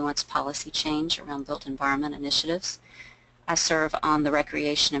to influence policy change around built environment initiatives. I serve on the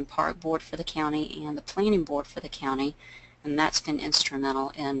Recreation and Park Board for the county and the Planning Board for the county, and that's been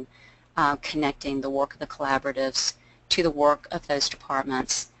instrumental in connecting the work of the collaboratives to the work of those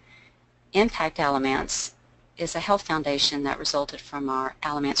departments. Impact Alamance is a health foundation that resulted from our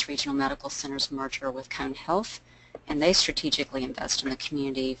Alamance Regional Medical Center's merger with Cone Health, and they strategically invest in the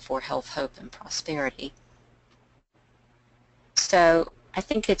community for health, hope, and prosperity. So I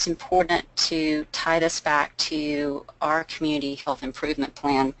think it's important to tie this back to our community health improvement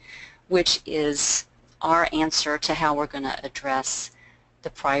plan, which is our answer to how we're going to address the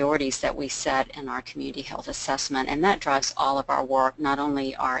priorities that we set in our community health assessment, and that drives all of our work, not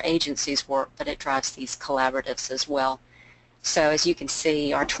only our agency's work, but it drives these collaboratives as well. So as you can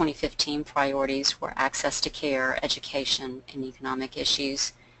see, our 2015 priorities were access to care, education, and economic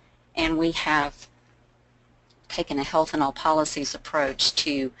issues, and we have taken a health and all policies approach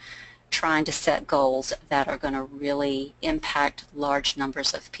to trying to set goals that are going to really impact large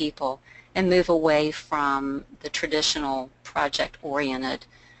numbers of people and move away from the traditional project-oriented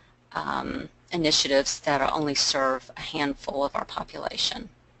initiatives that only serve a handful of our population.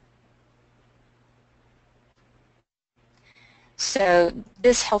 So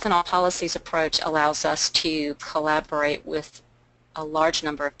this health and all policies approach allows us to collaborate with a large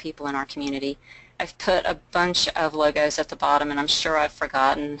number of people in our community. I've put a bunch of logos at the bottom, and I'm sure I've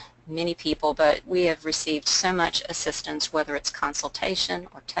forgotten many people, but we have received so much assistance, whether it's consultation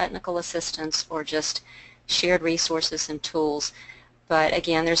or technical assistance or just shared resources and tools. But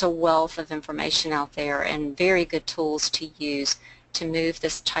again, there's a wealth of information out there and very good tools to use to move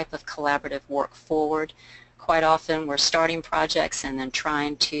this type of collaborative work forward. Quite often we're starting projects and then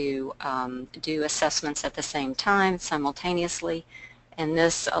trying to do assessments at the same time, simultaneously. and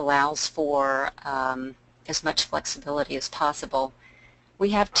this allows for as much flexibility as possible. We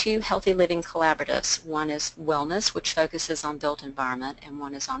have two healthy living collaboratives. One is wellness, which focuses on built environment, and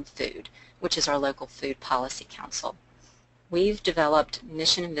one is on food, which is our local food policy council. We've developed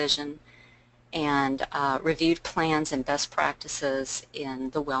mission and vision and reviewed plans and best practices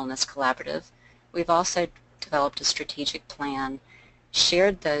in the wellness collaborative. We've also developed a strategic plan,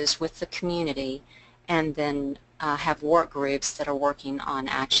 shared those with the community, and then have work groups that are working on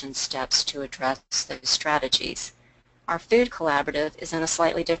action steps to address those strategies. Our food collaborative is in a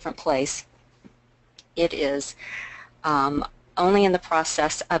slightly different place. It is only in the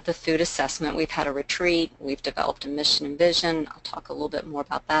process of the food assessment. We've had a retreat, we've developed a mission and vision. I'll talk a little bit more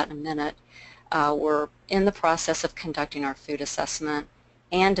about that in a minute. We're in the process of conducting our food assessment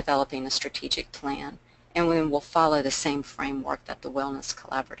and developing a strategic plan, and we will follow the same framework that the Wellness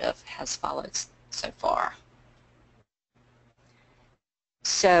Collaborative has followed so far.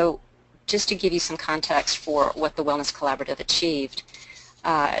 So just to give you some context for what the Wellness Collaborative achieved,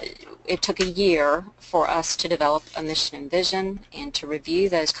 it took a year for us to develop a mission and vision and to review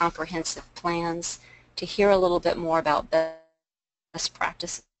those comprehensive plans, to hear a little bit more about best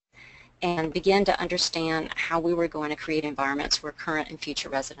practices, and begin to understand how we were going to create environments where current and future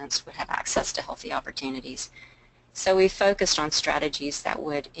residents would have access to healthy opportunities. So we focused on strategies that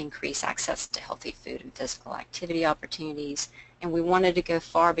would increase access to healthy food and physical activity opportunities, and we wanted to go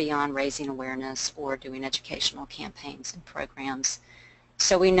far beyond raising awareness or doing educational campaigns and programs.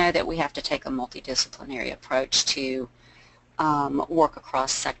 So we know that we have to take a multidisciplinary approach to work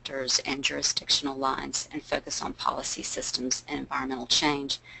across sectors and jurisdictional lines and focus on policy systems and environmental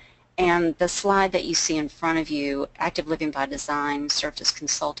change. And the slide that you see in front of you, Active Living by Design, served as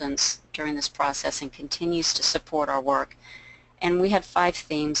consultants during this process and continues to support our work. And we had 5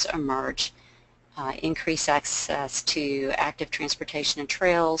 themes emerge: increase access to active transportation and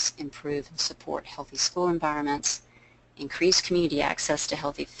trails, improve and support healthy school environments, increase community access to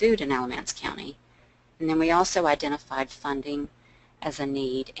healthy food in Alamance County. And then we also identified funding as a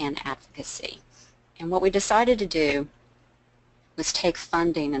need and advocacy. And what we decided to do was take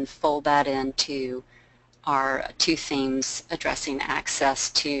funding and fold that into our 2 themes addressing access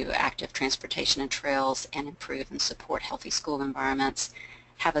to active transportation and trails and improve and support healthy school environments,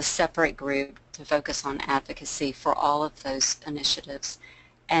 have a separate group to focus on advocacy for all of those initiatives,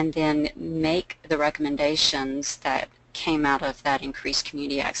 and then make the recommendations that came out of that increased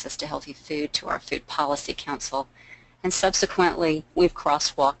community access to healthy food to our Food Policy Council. And subsequently, we've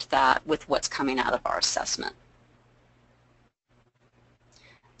crosswalked that with what's coming out of our assessment.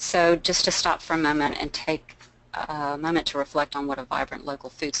 So just to stop for a moment and take a moment to reflect on what a vibrant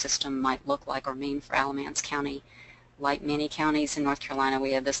local food system might look like or mean for Alamance County. Like many counties in North Carolina,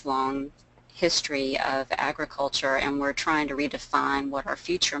 we have this long history of agriculture, and we're trying to redefine what our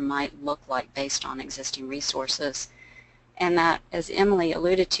future might look like based on existing resources. And that, as Emily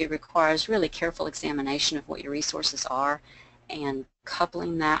alluded to, requires really careful examination of what your resources are and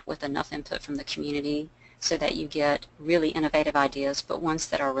coupling that with enough input from the community so that you get really innovative ideas, but ones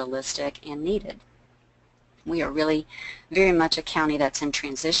that are realistic and needed. We are really very much a county that's in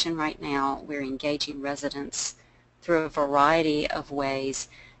transition right now. We're engaging residents through a variety of ways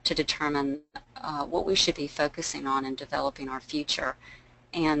to determine what we should be focusing on in developing our future.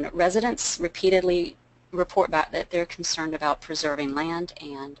 And residents repeatedly report back that they're concerned about preserving land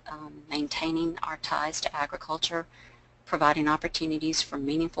and maintaining our ties to agriculture, providing opportunities for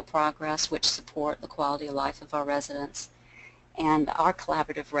meaningful progress which support the quality of life of our residents. And our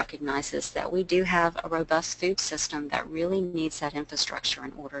collaborative recognizes that we do have a robust food system that really needs that infrastructure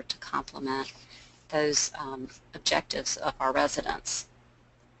in order to complement those objectives of our residents.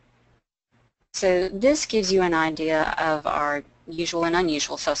 So this gives you an idea of our usual and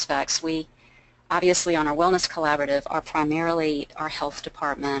unusual suspects. We obviously on our Wellness Collaborative are primarily our health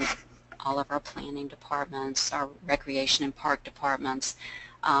department, all of our planning departments, our recreation and park departments,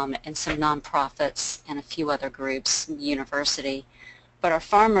 and some nonprofits and a few other groups, university. But our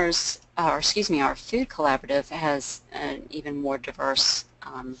our food collaborative has an even more diverse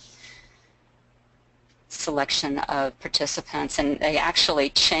selection of participants, and they actually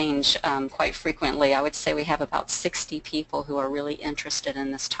change quite frequently. I would say we have about 60 people who are really interested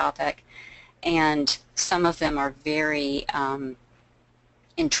in this topic, and some of them are very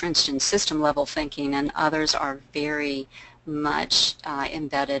entrenched in system level thinking, and others are very much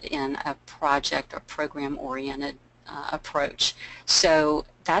embedded in a project or program oriented approach. So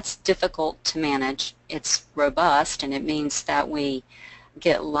that's difficult to manage. It's robust, and it means that we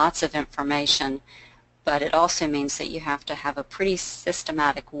get lots of information, but it also means that you have to have a pretty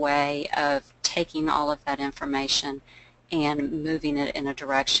systematic way of taking all of that information and moving it in a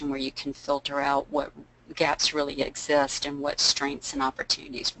direction where you can filter out what gaps really exist and what strengths and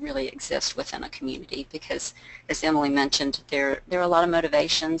opportunities really exist within a community, because as Emily mentioned, there are a lot of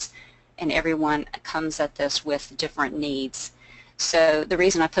motivations and everyone comes at this with different needs. So the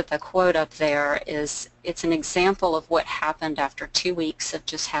reason I put the quote up there is it's an example of what happened after 2 weeks of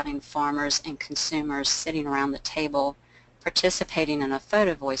just having farmers and consumers sitting around the table participating in a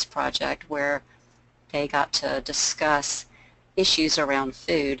photo voice project where they got to discuss issues around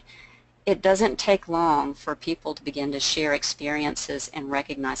food. It doesn't take long for people to begin to share experiences and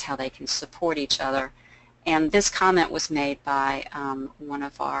recognize how they can support each other. And this comment was made by one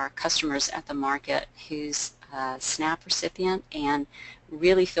of our customers at the market who's a SNAP recipient and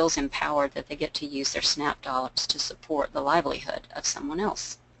really feels empowered that they get to use their SNAP dollars to support the livelihood of someone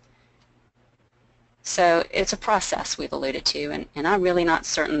else. So it's a process we've alluded to, and I'm really not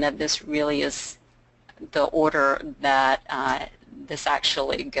certain that this really is the order that this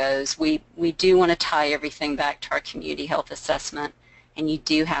actually goes. We do want to tie everything back to our community health assessment, and you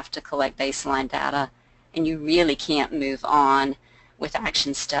do have to collect baseline data, and you really can't move on with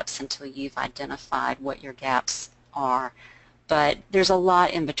action steps until you've identified what your gaps are. But there's a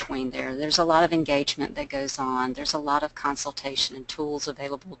lot in between there. There's a lot of engagement that goes on. There's a lot of consultation and tools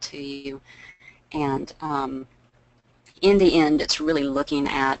available to you. And in the end, it's really looking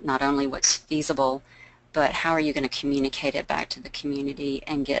at not only what's feasible, but how are you going to communicate it back to the community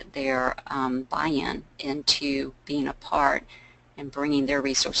and get their buy-in into being a part and bringing their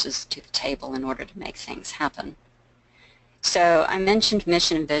resources to the table in order to make things happen. So I mentioned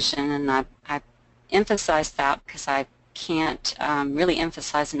mission and vision, and I emphasized that because I can't really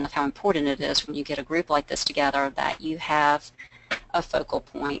emphasize enough how important it is when you get a group like this together that you have a focal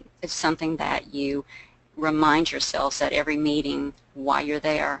point. It's something that you remind yourselves at every meeting why you're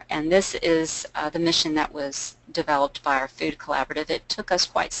there. And this is the mission that was developed by our food collaborative. It took us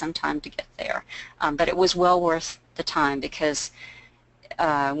quite some time to get there, but it was well worth the time, because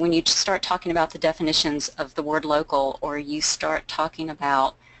when you start talking about the definitions of the word local, or you start talking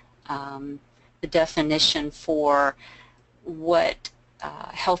about the definition for what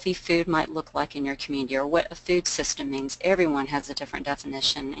healthy food might look like in your community, or what a food system means, everyone has a different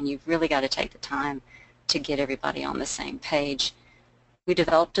definition, and you've really got to take the time to get everybody on the same page. We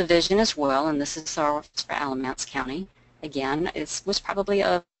developed a vision as well, and this is ours for Alamance County. Again, it was probably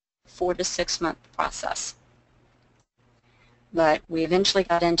a 4 to 6 month process. But we eventually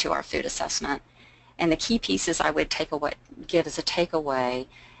got into our food assessment, and the key pieces I would give as a takeaway.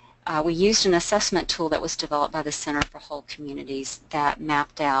 We used an assessment tool that was developed by the Center for Whole Communities that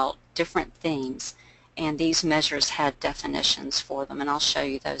mapped out different themes, and these measures had definitions for them, and I'll show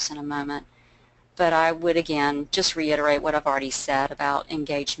you those in a moment. But I would again just reiterate what I've already said about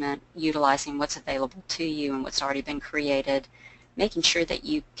engagement, utilizing what's available to you and what's already been created, making sure that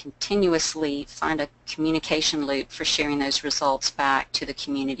you continuously find a communication loop for sharing those results back to the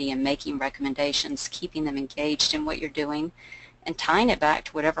community and making recommendations, keeping them engaged in what you're doing, and tying it back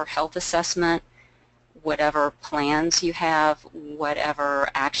to whatever health assessment, whatever plans you have, whatever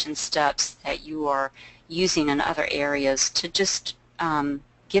action steps that you are using in other areas to just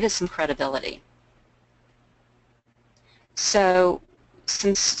give it some credibility. So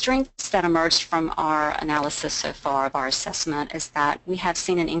some strengths that emerged from our analysis so far of our assessment is that we have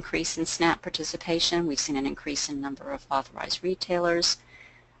seen an increase in SNAP participation. We've seen an increase in number of authorized retailers.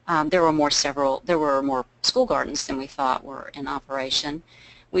 There were more school gardens than we thought were in operation.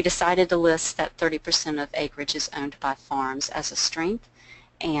 We decided to list that 30% of acreage is owned by farms as a strength,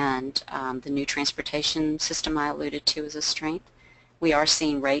 and the new transportation system I alluded to as a strength. We are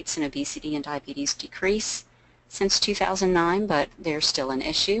seeing rates in obesity and diabetes decrease since 2009, but they're still an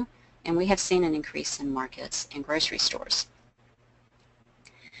issue, and we have seen an increase in markets and grocery stores.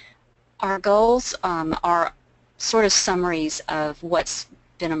 Our goals are sort of summaries of what's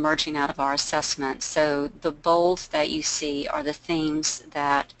been emerging out of our assessment. So the bold that you see are the themes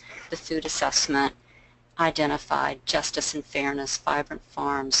that the food assessment identified: justice and fairness, vibrant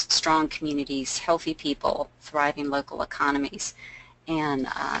farms, strong communities, healthy people, thriving local economies, and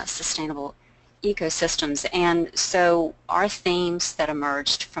sustainable ecosystems. And so our themes that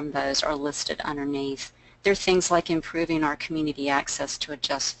emerged from those are listed underneath. They're things like improving our community access to a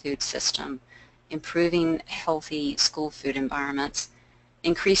just food system, improving healthy school food environments,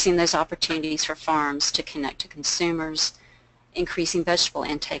 increasing those opportunities for farms to connect to consumers, increasing vegetable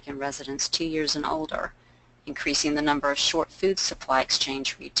intake in residents 2 years and older, increasing the number of short food supply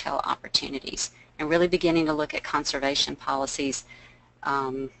exchange retail opportunities, and really beginning to look at conservation policies,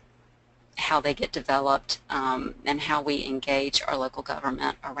 how they get developed, and how we engage our local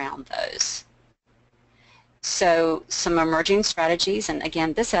government around those. So some emerging strategies, and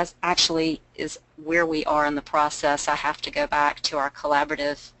again, this actually is where we are in the process. I have to go back to our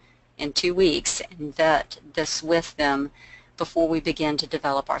collaborative in 2 weeks and vet this with them before we begin to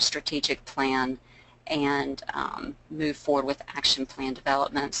develop our strategic plan and move forward with action plan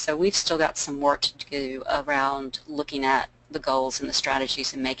development. So we've still got some work to do around looking at the goals and the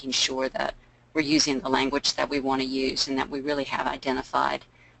strategies and making sure that we're using the language that we want to use and that we really have identified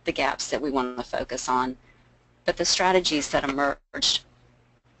the gaps that we want to focus on. But the strategies that emerged,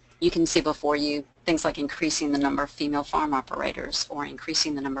 you can see before you things like increasing the number of female farm operators or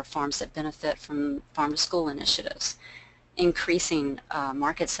increasing the number of farms that benefit from farm-to-school initiatives, increasing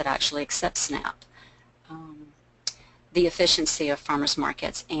markets that actually accept SNAP, the efficiency of farmers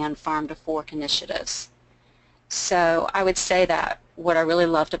markets and farm-to-fork initiatives. So I would say that what I really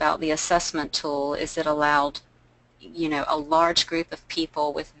loved about the assessment tool is it allowed a large group of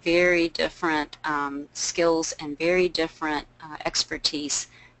people with very different skills and very different expertise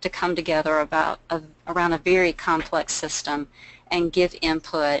to come together around a very complex system and give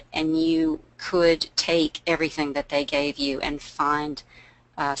input, and you could take everything that they gave you and find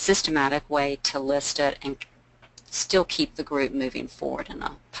a systematic way to list it and still keep the group moving forward in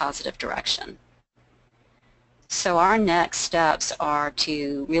a positive direction. So our next steps are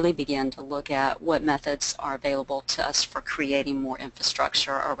to really begin to look at what methods are available to us for creating more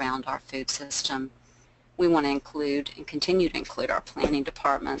infrastructure around our food system. We want to include and continue to include our planning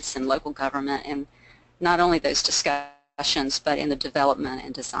departments and local government in not only those discussions but in the development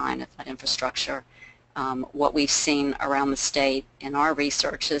and design of that infrastructure. What we've seen around the state in our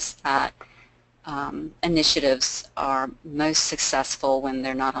research is that initiatives are most successful when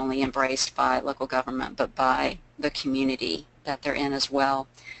they're not only embraced by local government but by the community that they're in as well.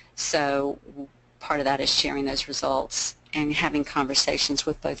 So part of that is sharing those results and having conversations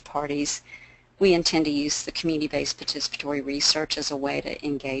with both parties. We intend to use the community-based participatory research as a way to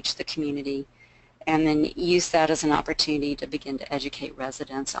engage the community and then use that as an opportunity to begin to educate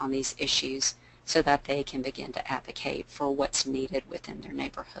residents on these issues so that they can begin to advocate for what's needed within their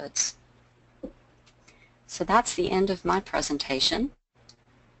neighborhoods. So that's the end of my presentation,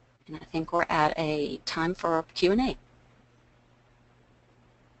 and I think we're at a time for Q&A.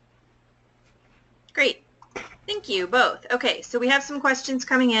 Great. Thank you both. Okay, so we have some questions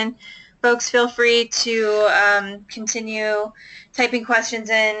coming in. Folks, feel free to continue typing questions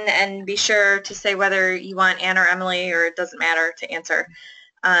in and be sure to say whether you want Anne or Emily, or it doesn't matter to answer.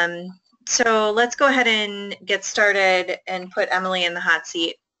 So let's go ahead and get started and put Emily in the hot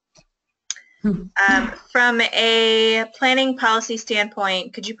seat. From a planning policy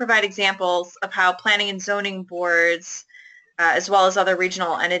standpoint, could you provide examples of how planning and zoning boards, as well as other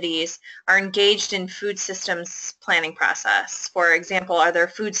regional entities, are engaged in food systems planning process? For example, are there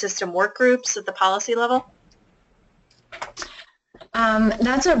food system work groups at the policy level?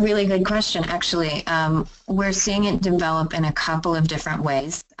 That's a really good question, actually. We're seeing it develop in a couple of different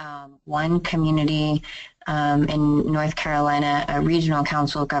ways. One community in North Carolina, a regional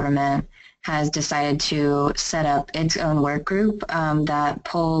council of government, has decided to set up its own work group that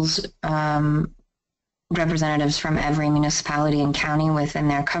pulls representatives from every municipality and county within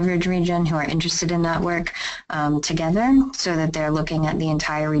their coverage region who are interested in that work together, so that they're looking at the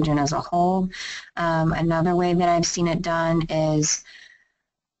entire region as a whole. Another way that I've seen it done is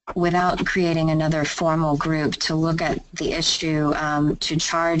without creating another formal group to look at the issue, to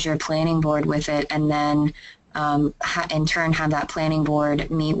charge your planning board with it, and then in turn have that planning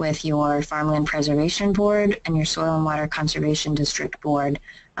board meet with your farmland preservation board and your soil and water conservation district board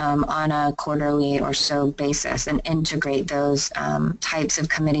on a quarterly or so basis, and integrate those types of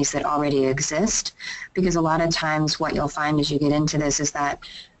committees that already exist. Because a lot of times what you'll find as you get into this is that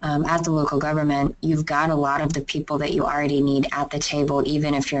at the local government, you've got a lot of the people that you already need at the table,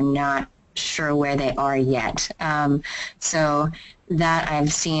 even if you're not sure where they are yet. So that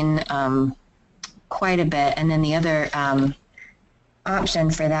I've seen quite a bit. And then the other option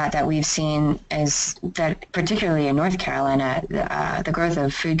for that we've seen is that, particularly in North Carolina, the growth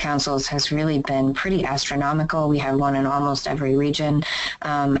of food councils has really been pretty astronomical. We have one in almost every region,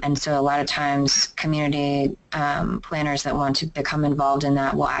 and so a lot of times community planners that want to become involved in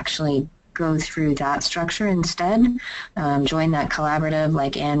that will actually go through that structure instead, join that collaborative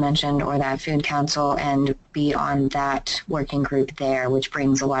like Anne mentioned, or that food council, and be on that working group there, which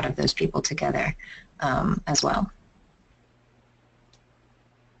brings a lot of those people together as well.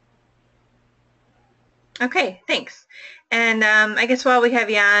 Okay, thanks. And I guess while we have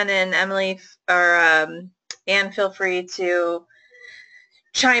Jan and Emily, or Anne, feel free to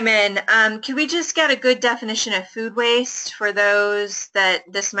chime in. Could we just get a good definition of food waste for those that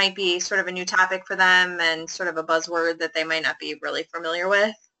this might be sort of a new topic for them and sort of a buzzword that they might not be really familiar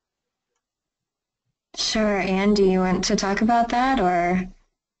with? Sure. Anne, do you want to talk about that, or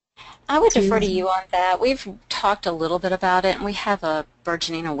I would do defer you? to you on that. We've talked a little bit about it, and we have a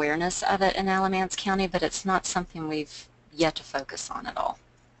burgeoning awareness of it in Alamance County, but it's not something we've yet to focus on at all.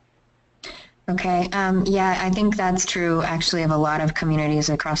 Okay. Yeah, I think that's true actually of a lot of communities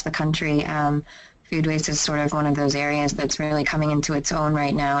across the country. Food waste is sort of one of those areas that's really coming into its own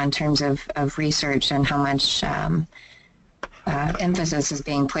right now in terms of research and how much emphasis is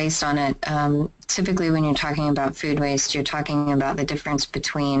being placed on it. Typically, when you're talking about food waste, you're talking about the difference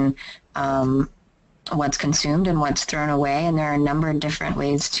between what's consumed and what's thrown away, and there are a number of different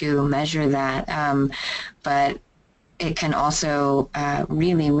ways to measure that. But it can also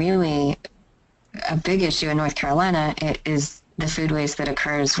really a big issue in North Carolina. It is the food waste that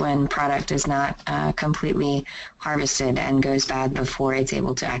occurs when product is not completely harvested and goes bad before it's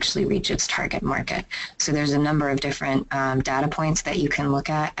able to actually reach its target market. So there's a number of different data points that you can look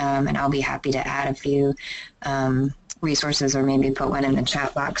at, and I'll be happy to add a few resources or maybe put one in the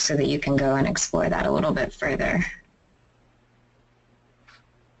chat box so that you can go and explore that a little bit further.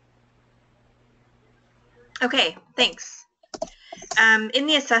 Okay, thanks. In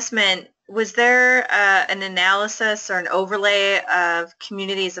the assessment, was there an analysis or an overlay of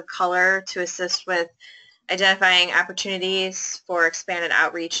communities of color to assist with identifying opportunities for expanded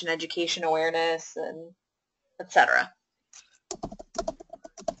outreach and education awareness and et cetera?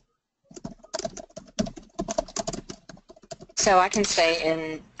 So I can say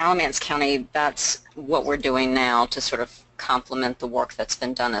in Alamance County, that's what we're doing now to sort of complement the work that's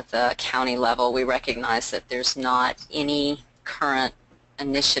been done at the county level. We recognize that there's not any current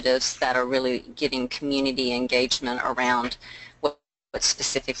initiatives that are really getting community engagement around what's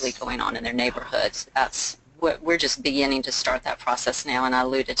specifically going on in their neighborhoods. That's what we're just beginning to start that process now, and I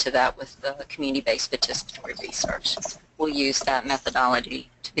alluded to that with the community-based participatory research. We'll use that methodology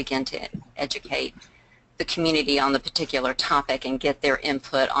to begin to educate the community on the particular topic and get their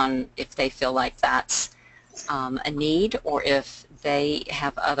input on if they feel like that's a need or if they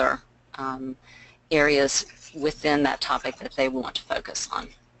have other areas within that topic that they want to focus on.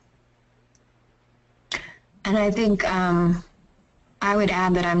 And I think I would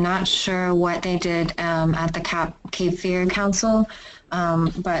add that I'm not sure what they did at the Cape Fear Council,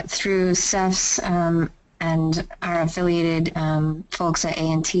 but through CEFS and our affiliated folks at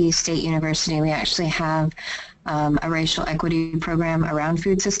A&T State University, we actually have a racial equity program around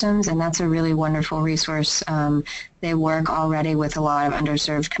food systems, and that's a really wonderful resource. They work already with a lot of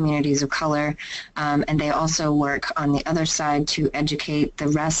underserved communities of color, and they also work on the other side to educate the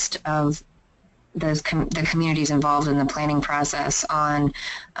rest of the communities involved in the planning process on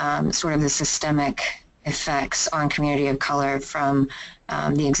sort of the systemic effects on community of color from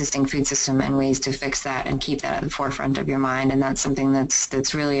the existing food system and ways to fix that and keep that at the forefront of your mind. And that's something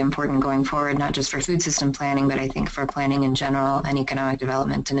that's really important going forward, not just for food system planning, but I think for planning in general and economic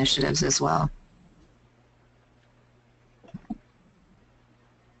development initiatives as well.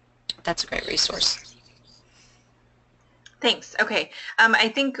 That's a great resource. Thanks. Okay. I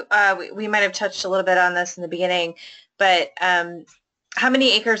think we might have touched a little bit on this in the beginning, but how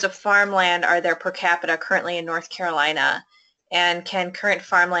many acres of farmland are there per capita currently in North Carolina? And can current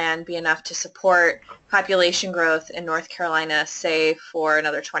farmland be enough to support population growth in North Carolina, say, for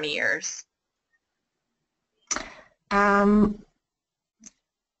another 20 years? I'll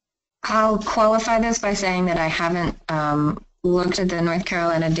qualify this by saying that I haven't looked at the North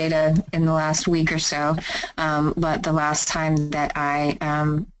Carolina data in the last week or so, but the last time that I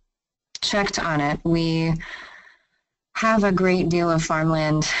checked on it, we have a great deal of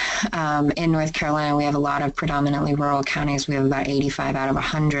farmland in North Carolina. We have a lot of predominantly rural counties. We have about 85 out of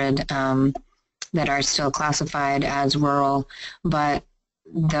 100 that are still classified as rural, but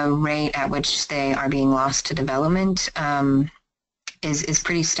the rate at which they are being lost to development is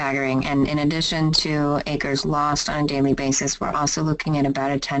pretty staggering. And in addition to acres lost on a daily basis, we're also looking at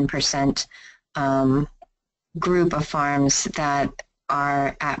about a 10% group of farms that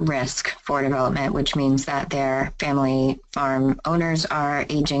are at risk for development, which means that their family farm owners are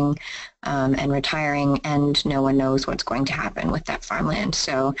aging and retiring, and no one knows what's going to happen with that farmland.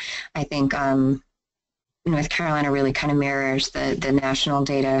 So I think North Carolina really kind of mirrors the national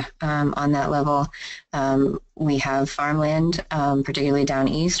data on that level. We have farmland, particularly down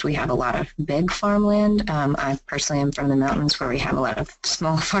east. We have a lot of big farmland. I personally am from the mountains where we have a lot of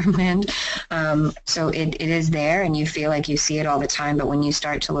small farmland. So it is there and you feel like you see it all the time. But when you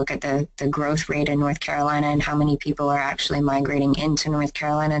start to look at the growth rate in North Carolina and how many people are actually migrating into North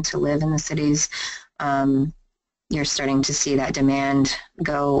Carolina to live in the cities, you're starting to see that demand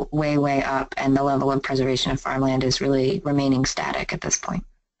go way, way up, and the level of preservation of farmland is really remaining static at this point.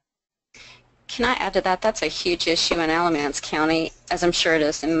 Can I add to that? That's a huge issue in Alamance County, as I'm sure it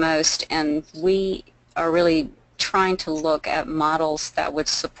is in most, and we are really trying to look at models that would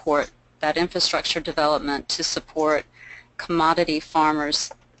support that infrastructure development to support commodity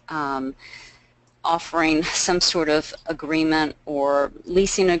farmers offering some sort of agreement or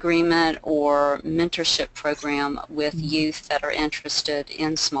leasing agreement or mentorship program with youth that are interested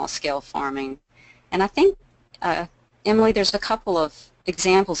in small-scale farming. And I think, Emily, there's a couple of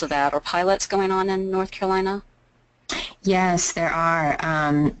examples of that or pilots going on in North Carolina. Yes, there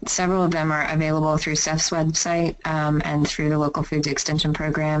are. Several of them are available through CEFS website and through the Local Foods Extension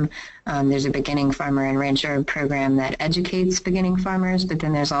Program. There's a beginning farmer and rancher program that educates beginning farmers, but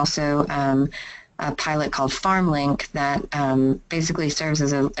then there's also a pilot called FarmLink that basically serves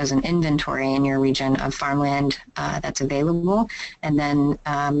as an inventory in your region of farmland that's available, and then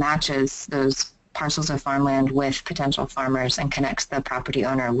matches those parcels of farmland with potential farmers and connects the property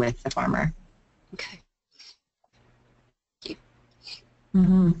owner with the farmer. Okay. Thank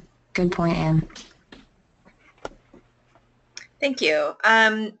you. Good point, Anne. Thank you.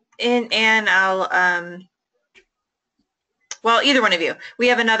 And Anne, I'll well, either one of you. We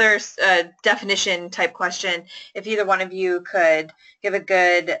have another definition type question. If either one of you could give a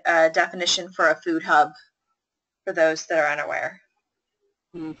good definition for a food hub for those that are unaware.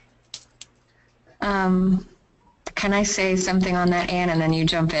 Can I say something on that, Anne, and then you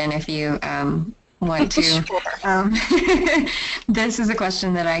jump in if you want to? Sure. This is a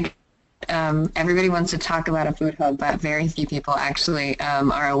question that everybody wants to talk about a food hub, but very few people actually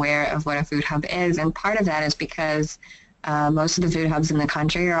are aware of what a food hub is. And part of that is because most of the food hubs in the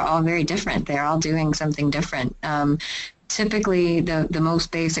country are all very different. They're all doing something different. Typically, the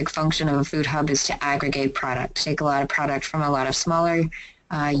most basic function of a food hub is to aggregate product, take a lot of product from a lot of smaller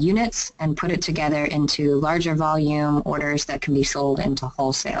units and put it together into larger volume orders that can be sold into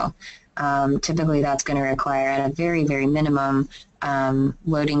wholesale. Typically, that's going to require at a very, very minimum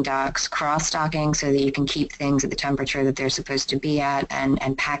loading docks, cross-docking so that you can keep things at the temperature that they're supposed to be at,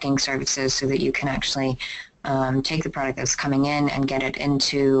 and packing services so that you can actually take the product that's coming in and get it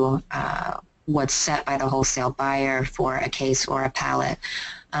into what's set by the wholesale buyer for a case or a pallet.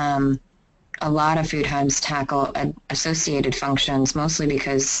 A lot of food hubs tackle associated functions, mostly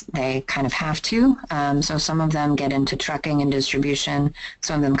because they kind of have to. So some of them get into trucking and distribution.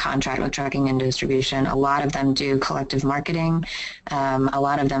 Some of them contract with trucking and distribution. A lot of them do collective marketing. A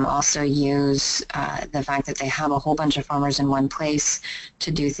lot of them also use the fact that they have a whole bunch of farmers in one place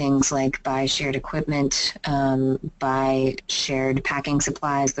to do things like buy shared equipment, buy shared packing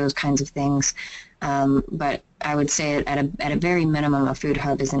supplies, those kinds of things. But I would say at a very minimum, a food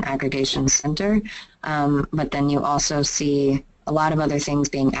hub is an aggregation center. But then you also see a lot of other things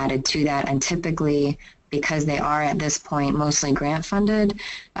being added to that. And typically, because they are at this point mostly grant funded,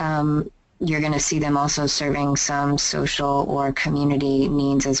 you're going to see them also serving some social or community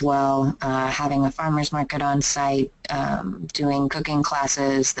needs as well, having a farmer's market on site, doing cooking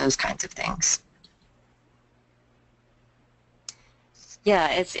classes, those kinds of things.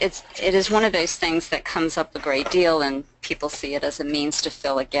 Yeah, it is one of those things that comes up a great deal, and people see it as a means to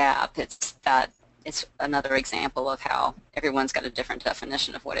fill a gap. It's another example of how everyone's got a different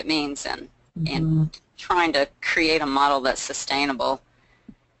definition of what it means, and trying to create a model that's sustainable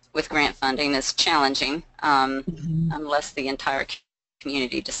with grant funding is challenging unless the entire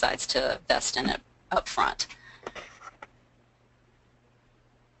community decides to invest in it up front.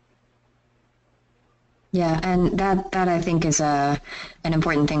 Yeah, and that I think is an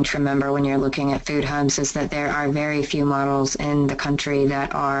important thing to remember when you're looking at food hubs, is that there are very few models in the country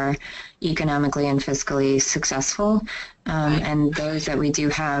that are economically and fiscally successful. And those that we do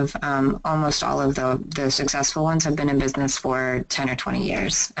have, almost all of the successful ones have been in business for 10 or 20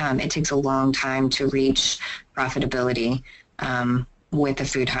 years. It takes a long time to reach profitability with a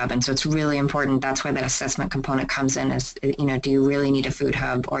food hub, and so it's really important. That's where that assessment component comes in, is, do you really need a food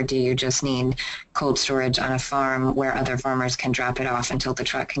hub, or do you just need cold storage on a farm where other farmers can drop it off until the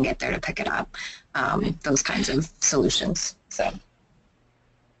truck can get there to pick it up? Those kinds of solutions. So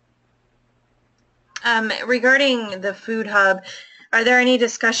regarding the food hub, Are there any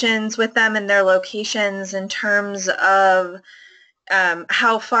discussions with them and their locations in terms of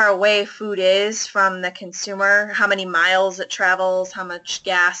how far away food is from the consumer, how many miles it travels, how much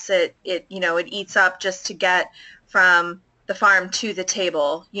gas it eats up just to get from the farm to the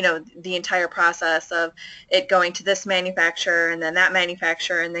table, the entire process of it going to this manufacturer and then that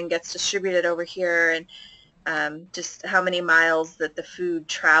manufacturer and then gets distributed over here, and just how many miles that the food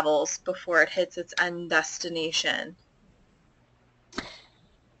travels before it hits its end destination.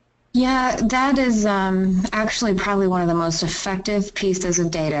 Yeah, that is actually probably one of the most effective pieces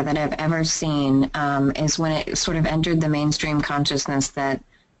of data that I've ever seen, is when it sort of entered the mainstream consciousness that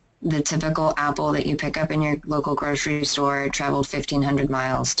the typical apple that you pick up in your local grocery store traveled 1,500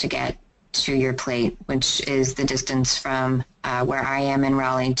 miles to get to your plate, which is the distance from where I am in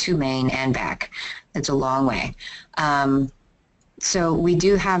Raleigh to Maine and back. It's a long way. So we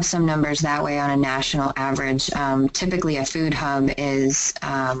do have some numbers that way on a national average. Typically a food hub is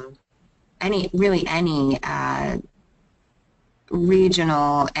any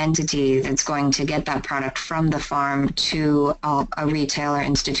regional entity that's going to get that product from the farm to a retailer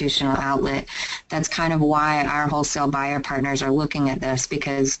institutional outlet. That's kind of why our wholesale buyer partners are looking at this,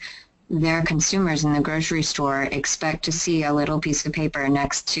 because their consumers in the grocery store expect to see a little piece of paper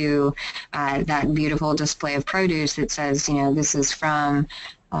next to that beautiful display of produce that says, this is from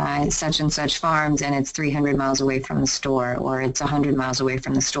such and such farms and it's 300 miles away from the store, or it's 100 miles away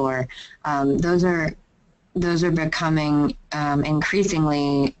from the store. Those are becoming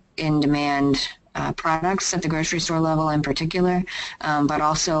increasingly in demand products at the grocery store level in particular, but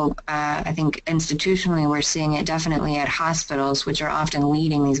also I think institutionally we're seeing it definitely at hospitals, which are often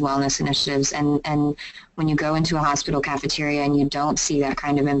leading these wellness initiatives. And when you go into a hospital cafeteria and you don't see that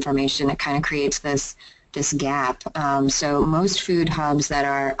kind of information, it kind of creates this gap. So most food hubs that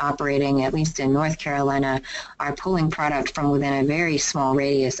are operating, at least in North Carolina, are pulling product from within a very small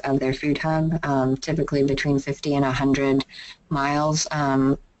radius of their food hub, typically between 50 and 100 miles.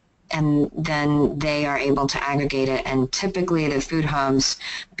 And then they are able to aggregate it. And typically the food hubs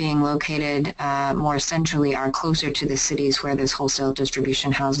being located more centrally are closer to the cities where those wholesale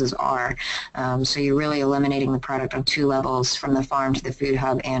distribution houses are. So you're really eliminating the product on two levels, from the farm to the food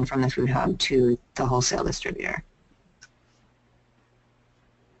hub and from the food hub to the wholesale distributor.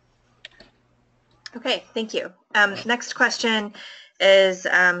 Okay, thank you. Next question is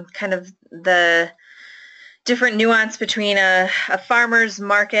kind of the different nuance between a farmer's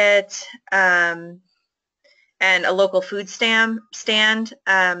market and a local food stand.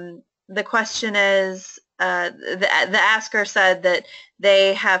 The question is, the asker said that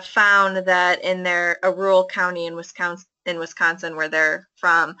they have found that in a rural county in Wisconsin where they're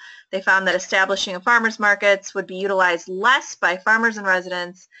from, they found that establishing a farmer's markets would be utilized less by farmers and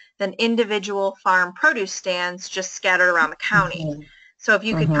residents than individual farm produce stands just scattered around the county. Mm-hmm. So if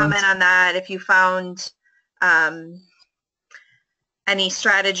you could comment on that, if you found any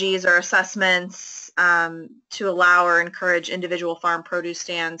strategies or assessments to allow or encourage individual farm produce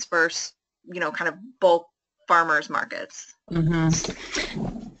stands versus, kind of bulk farmers markets.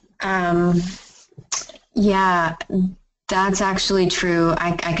 Yeah, that's actually true.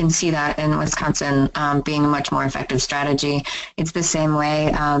 I can see that in Wisconsin being a much more effective strategy. It's the same way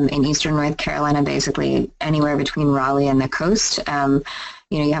in eastern North Carolina, basically anywhere between Raleigh and the coast.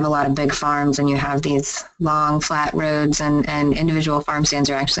 You have a lot of big farms and you have these long flat roads, and individual farm stands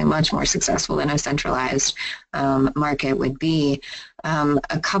are actually much more successful than a centralized market would be.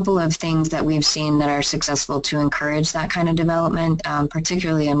 A couple of things that we've seen that are successful to encourage that kind of development,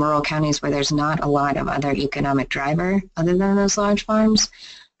 particularly in rural counties where there's not a lot of other economic driver other than those large farms.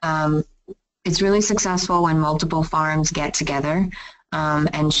 It's really successful when multiple farms get together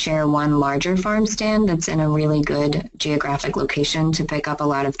and share one larger farm stand that's in a really good geographic location to pick up a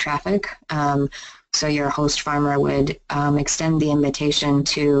lot of traffic. So your host farmer would extend the invitation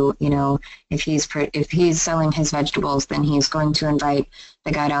to, if he's selling his vegetables, then he's going to invite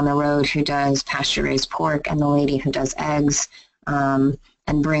the guy down the road who does pasture-raised pork and the lady who does eggs, and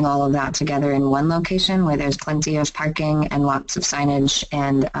bring all of that together in one location where there's plenty of parking and lots of signage,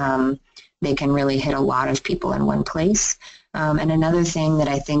 and they can really hit a lot of people in one place. And another thing that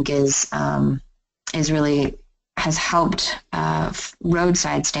I think is really has helped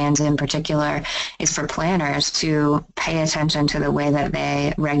roadside stands in particular is for planners to pay attention to the way that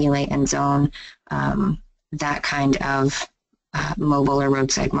they regulate and zone that kind of mobile or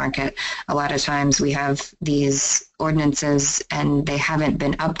roadside market. A lot of times we have these ordinances and they haven't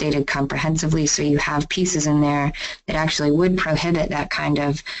been updated comprehensively, so you have pieces in there that actually would prohibit that kind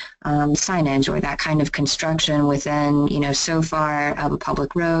of signage or that kind of construction within, so far of a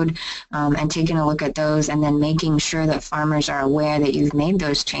public road, and taking a look at those and then making sure that farmers are aware that you've made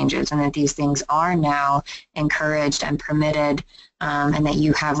those changes and that these things are now encouraged and permitted, and that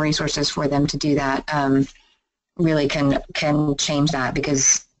you have resources for them to do that. Really can change that,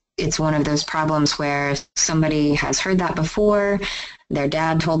 because it's one of those problems where somebody has heard that before, their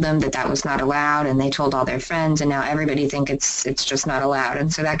dad told them that that was not allowed, and they told all their friends, and now everybody thinks it's just not allowed.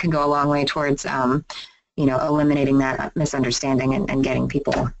 And so that can go a long way towards eliminating that misunderstanding and getting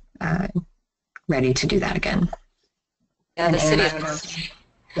people ready to do that again. Yeah, and the city of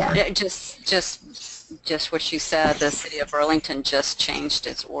yeah. Just what you said, the city of Burlington just changed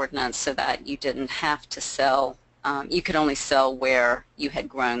its ordinance so that you didn't have to sell, you could only sell where you had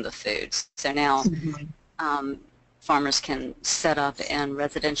grown the foods. So now farmers can set up in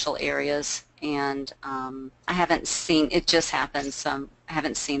residential areas, and I haven't seen, it just happened, so I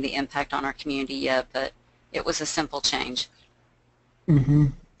haven't seen the impact on our community yet, but it was a simple change.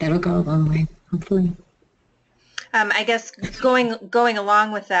 That'll go a long way, hopefully. I guess going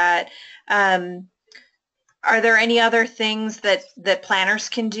along with that, are there any other things that planners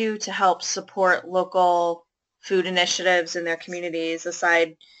can do to help support local food initiatives in their communities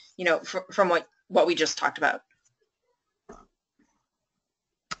aside, from what we just talked about?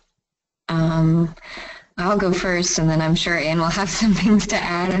 I'll go first, and then I'm sure Anne will have some things to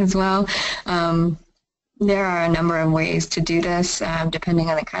add as well. There are a number of ways to do this, depending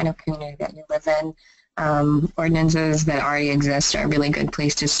on the kind of community that you live in. Ordinances that already exist are a really good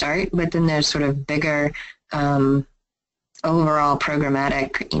place to start, but then there's sort of bigger overall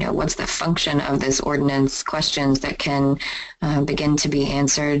programmatic, what's the function of this ordinance, questions that can begin to be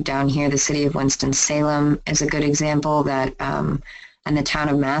answered. Down here, the city of Winston-Salem is a good example that, and the town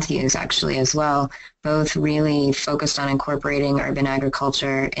of Matthews actually as well, both really focused on incorporating urban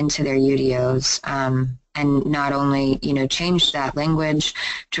agriculture into their UDOs, and not only, changed that language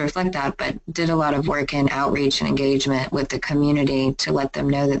to reflect that, but did a lot of work in outreach and engagement with the community to let them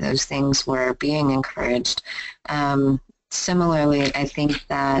know that those things were being encouraged. Similarly, I think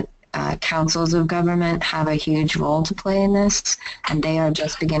that councils of government have a huge role to play in this, and they are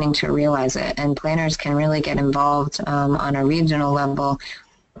just beginning to realize it. And planners can really get involved on a regional level,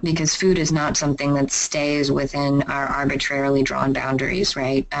 because food is not something that stays within our arbitrarily drawn boundaries,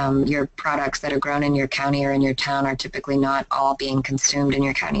 right? Your products that are grown in your county or in your town are typically not all being consumed in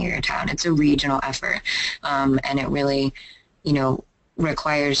your county or your town. It's a regional effort, and it really,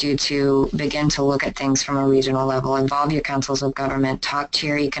 requires you to begin to look at things from a regional level, involve your councils of government, talk to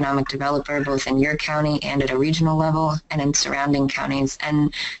your economic developer, both in your county and at a regional level and in surrounding counties.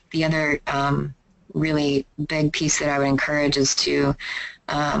 And the other really big piece that I would encourage is to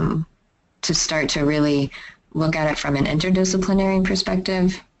start to really look at it from an interdisciplinary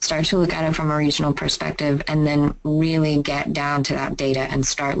perspective, start to look at it from a regional perspective, and then really get down to that data and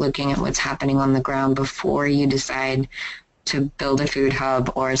start looking at what's happening on the ground before you decide to build a food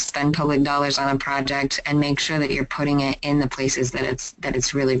hub or spend public dollars on a project, and make sure that you're putting it in the places that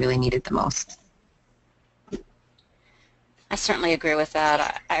it's really, really needed the most. I certainly agree with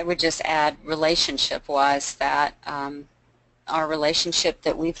that. I would just add, relationship-wise, that our relationship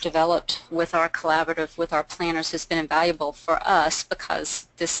that we've developed with our collaborative, with our planners, has been invaluable for us, because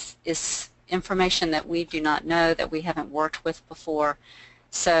this is information that we do not know, that we haven't worked with before.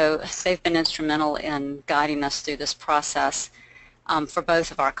 So they've been instrumental in guiding us through this process for both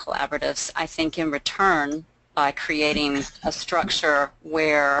of our collaboratives. I think in return, by creating a structure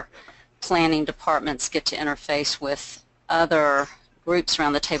where planning departments get to interface with other groups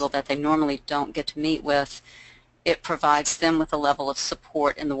around the table that they normally don't get to meet with, it provides them with a level of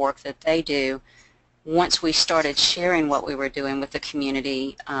support in the work that they do. Once we started sharing what we were doing with the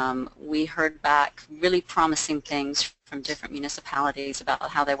community, we heard back really promising things from different municipalities about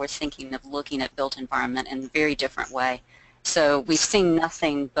how they were thinking of looking at built environment in a very different way. So we've seen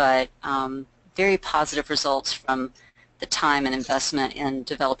nothing but very positive results from the time and investment in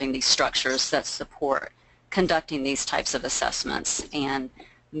developing these structures that support conducting these types of assessments and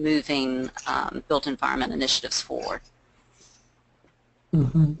moving built environment initiatives forward.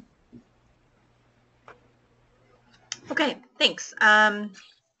 Mm-hmm. Okay, thanks.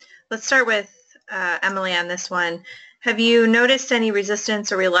 Let's start with Emily on this one. Have you noticed any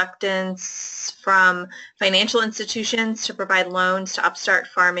resistance or reluctance from financial institutions to provide loans to upstart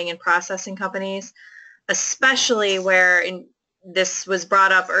farming and processing companies, especially where this was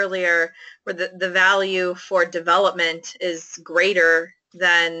brought up earlier, where the value for development is greater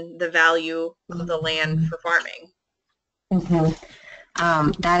than the value of the land for farming? Mhm.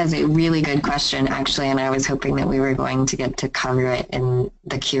 That is a really good question, actually, and I was hoping that we were going to get to cover it in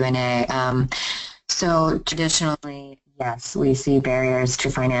the Q&A. So traditionally, yes, we see barriers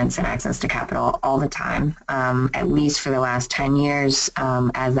to finance and access to capital all the time, at least for the last 10 years,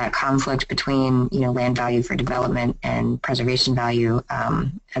 as that conflict between, land value for development and preservation value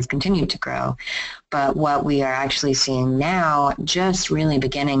has continued to grow. But what we are actually seeing now, just really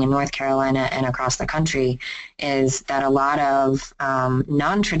beginning in North Carolina and across the country, is that a lot of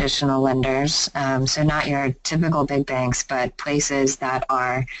non-traditional lenders, so not your typical big banks, but places that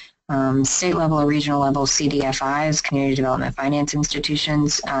are state level or regional level CDFIs, community development finance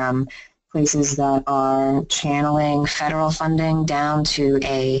institutions, places that are channeling federal funding down to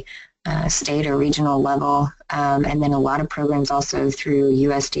a state or regional level, and then a lot of programs also through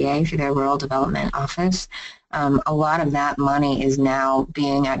USDA, through their Rural Development Office. A lot of that money is now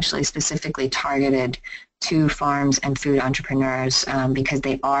being actually specifically targeted to farms and food entrepreneurs because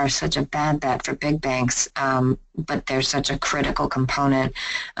they are such a bad bet for big banks, but they're such a critical component,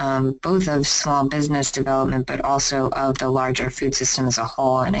 both of small business development, but also of the larger food system as a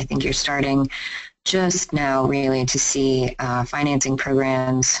whole. And I think you're starting just now really to see financing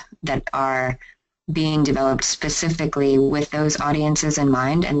programs that are being developed specifically with those audiences in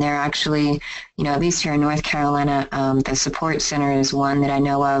mind. And they're actually, at least here in North Carolina, the Support Center is one that I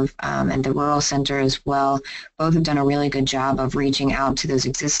know of, and the Rural Center as well. Both have done a really good job of reaching out to those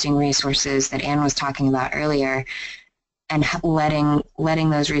existing resources that Anne was talking about earlier, and letting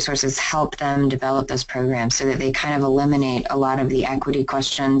those resources help them develop those programs so that they kind of eliminate a lot of the equity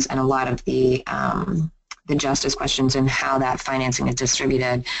questions and a lot of the justice questions and how that financing is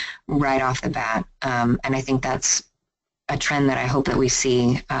distributed right off the bat. And I think that's a trend that I hope that we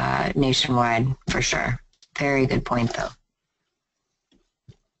see nationwide for sure. Very good point, though.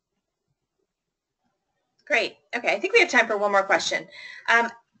 Great. Okay, I think we have time for one more question.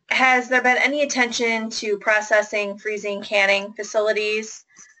 Has there been any attention to processing, freezing, canning facilities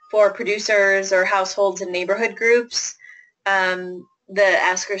for producers or households and neighborhood groups? The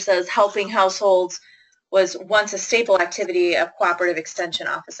asker says helping households was once a staple activity of cooperative extension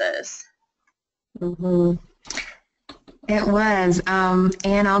offices. Mm-hmm. It was.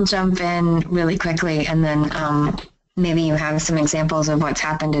 And I'll jump in really quickly, and then maybe you have some examples of what's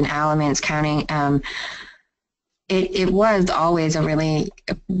happened in Alamance County. It was always a really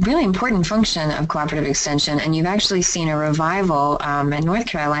important function of cooperative extension, and you've actually seen a revival in North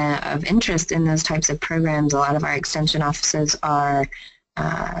Carolina of interest in those types of programs. A lot of our extension offices are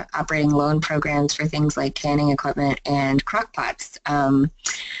operating loan programs for things like canning equipment and crock pots.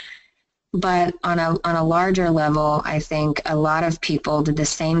 But on a larger level, I think a lot of people did the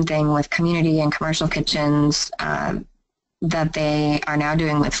same thing with community and commercial kitchens that they are now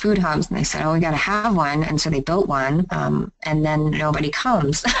doing with food hubs, and they said, oh, we got to have one, and so they built one, and then nobody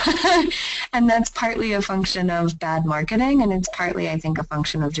comes. And that's partly a function of bad marketing, and it's partly, I think, a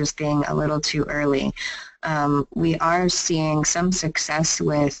function of just being a little too early. We are seeing some success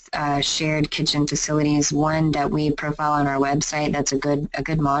with shared kitchen facilities. One that we profile on our website that's a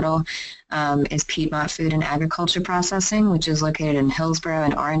good model is Piedmont Food and Agriculture Processing, which is located in Hillsborough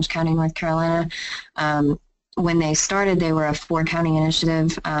in Orange County, North Carolina. When they started, they were a 4-county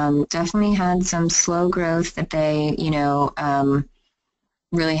initiative. Definitely had some slow growth that they,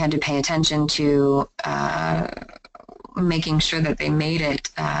 really had to pay attention to making sure that they made it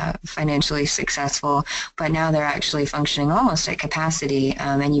financially successful, but now they're actually functioning almost at capacity,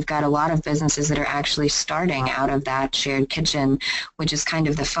 and you've got a lot of businesses that are actually starting out of that shared kitchen, which is kind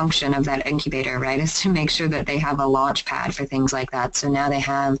of the function of that incubator, right, is to make sure that they have a launch pad for things like that. So now they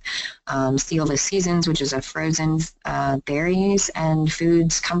have Sealess Seasons, which is a frozen berries and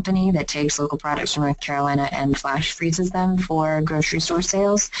foods company that takes local products from North Carolina and flash freezes them for grocery store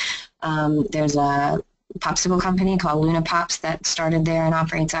sales. There's a popsicle company called Luna Pops that started there and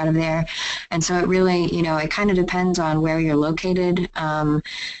operates out of there. And so it really, it kind of depends on where you're located. And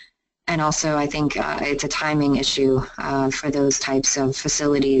also, I think it's a timing issue for those types of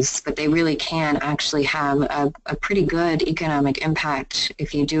facilities, but they really can actually have a pretty good economic impact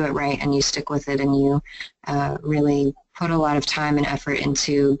if you do it right and you stick with it and you really put a lot of time and effort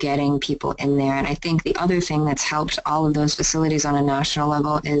into getting people in there. And I think the other thing that's helped all of those facilities on a national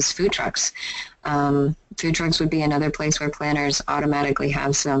level is food trucks. Food trucks would be another place where planners automatically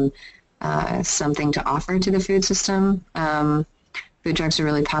have something to offer to the food system. Food trucks are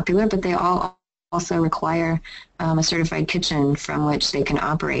really popular, but they all also require a certified kitchen from which they can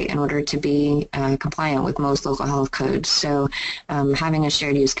operate in order to be compliant with most local health codes. So having a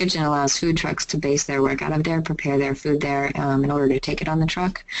shared use kitchen allows food trucks to base their work out of there, prepare their food there in order to take it on the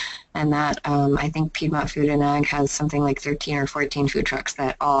truck. And that, I think Piedmont Food and Ag has something like 13 or 14 food trucks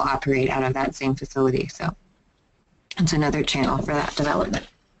that all operate out of that same facility. So it's another channel for that development.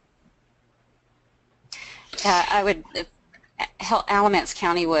 I would, Alamance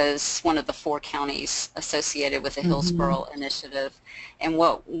County was one of the 4 counties associated with the Hillsborough Initiative, and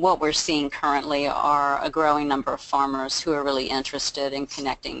what we're seeing currently are a growing number of farmers who are really interested in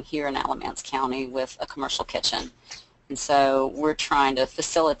connecting here in Alamance County with a commercial kitchen. And so we're trying to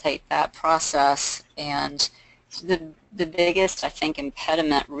facilitate that process, and the biggest, I think,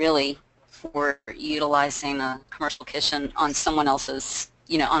 impediment really for utilizing a commercial kitchen on someone else's,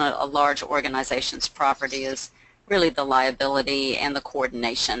 on a large organization's property is really the liability and the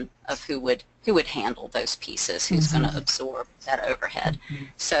coordination of who would handle those pieces, who's going to absorb that overhead.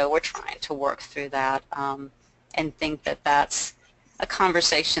 So we're trying to work through that and think that that's a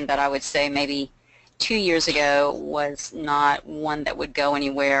conversation that I would say maybe 2 years ago was not one that would go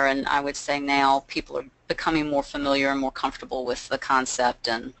anywhere, and I would say now people are becoming more familiar and more comfortable with the concept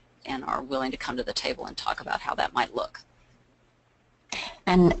and are willing to come to the table and talk about how that might look.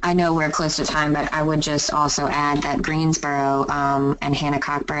 And I know we're close to time, but I would just also add that Greensboro and Hannah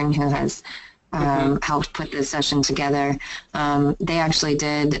Cockburn, who has helped put this session together, they actually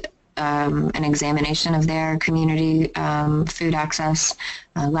did an examination of their community food access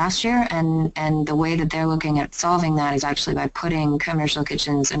last year, and the way that they're looking at solving that is actually by putting commercial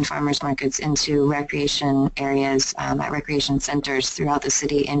kitchens and farmers markets into recreation areas at recreation centers throughout the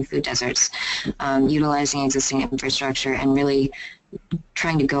city in food deserts, utilizing existing infrastructure and really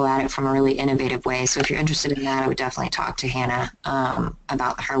trying to go at it from a really innovative way. So if you're interested in that, I would definitely talk to Hannah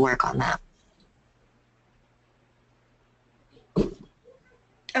about her work on that.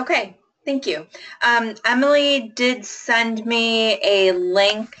 Okay, thank you. Emily did send me a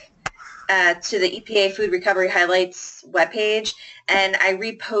link to the EPA Food Recovery Highlights webpage, and I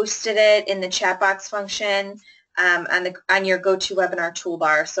reposted it in the chat box function on your GoToWebinar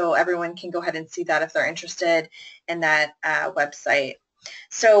toolbar, so everyone can go ahead and see that if they're interested in that website.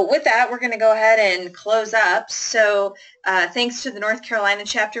 So with that, we're going to go ahead and close up. So thanks to the North Carolina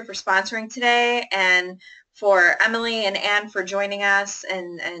chapter for sponsoring today, and for Emily and Ann for joining us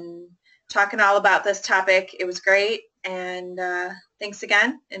and talking all about this topic. It was great, and thanks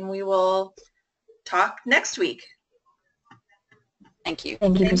again, and we will talk next week. Thank you.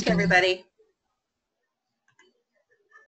 Thank you, Thanks, everybody.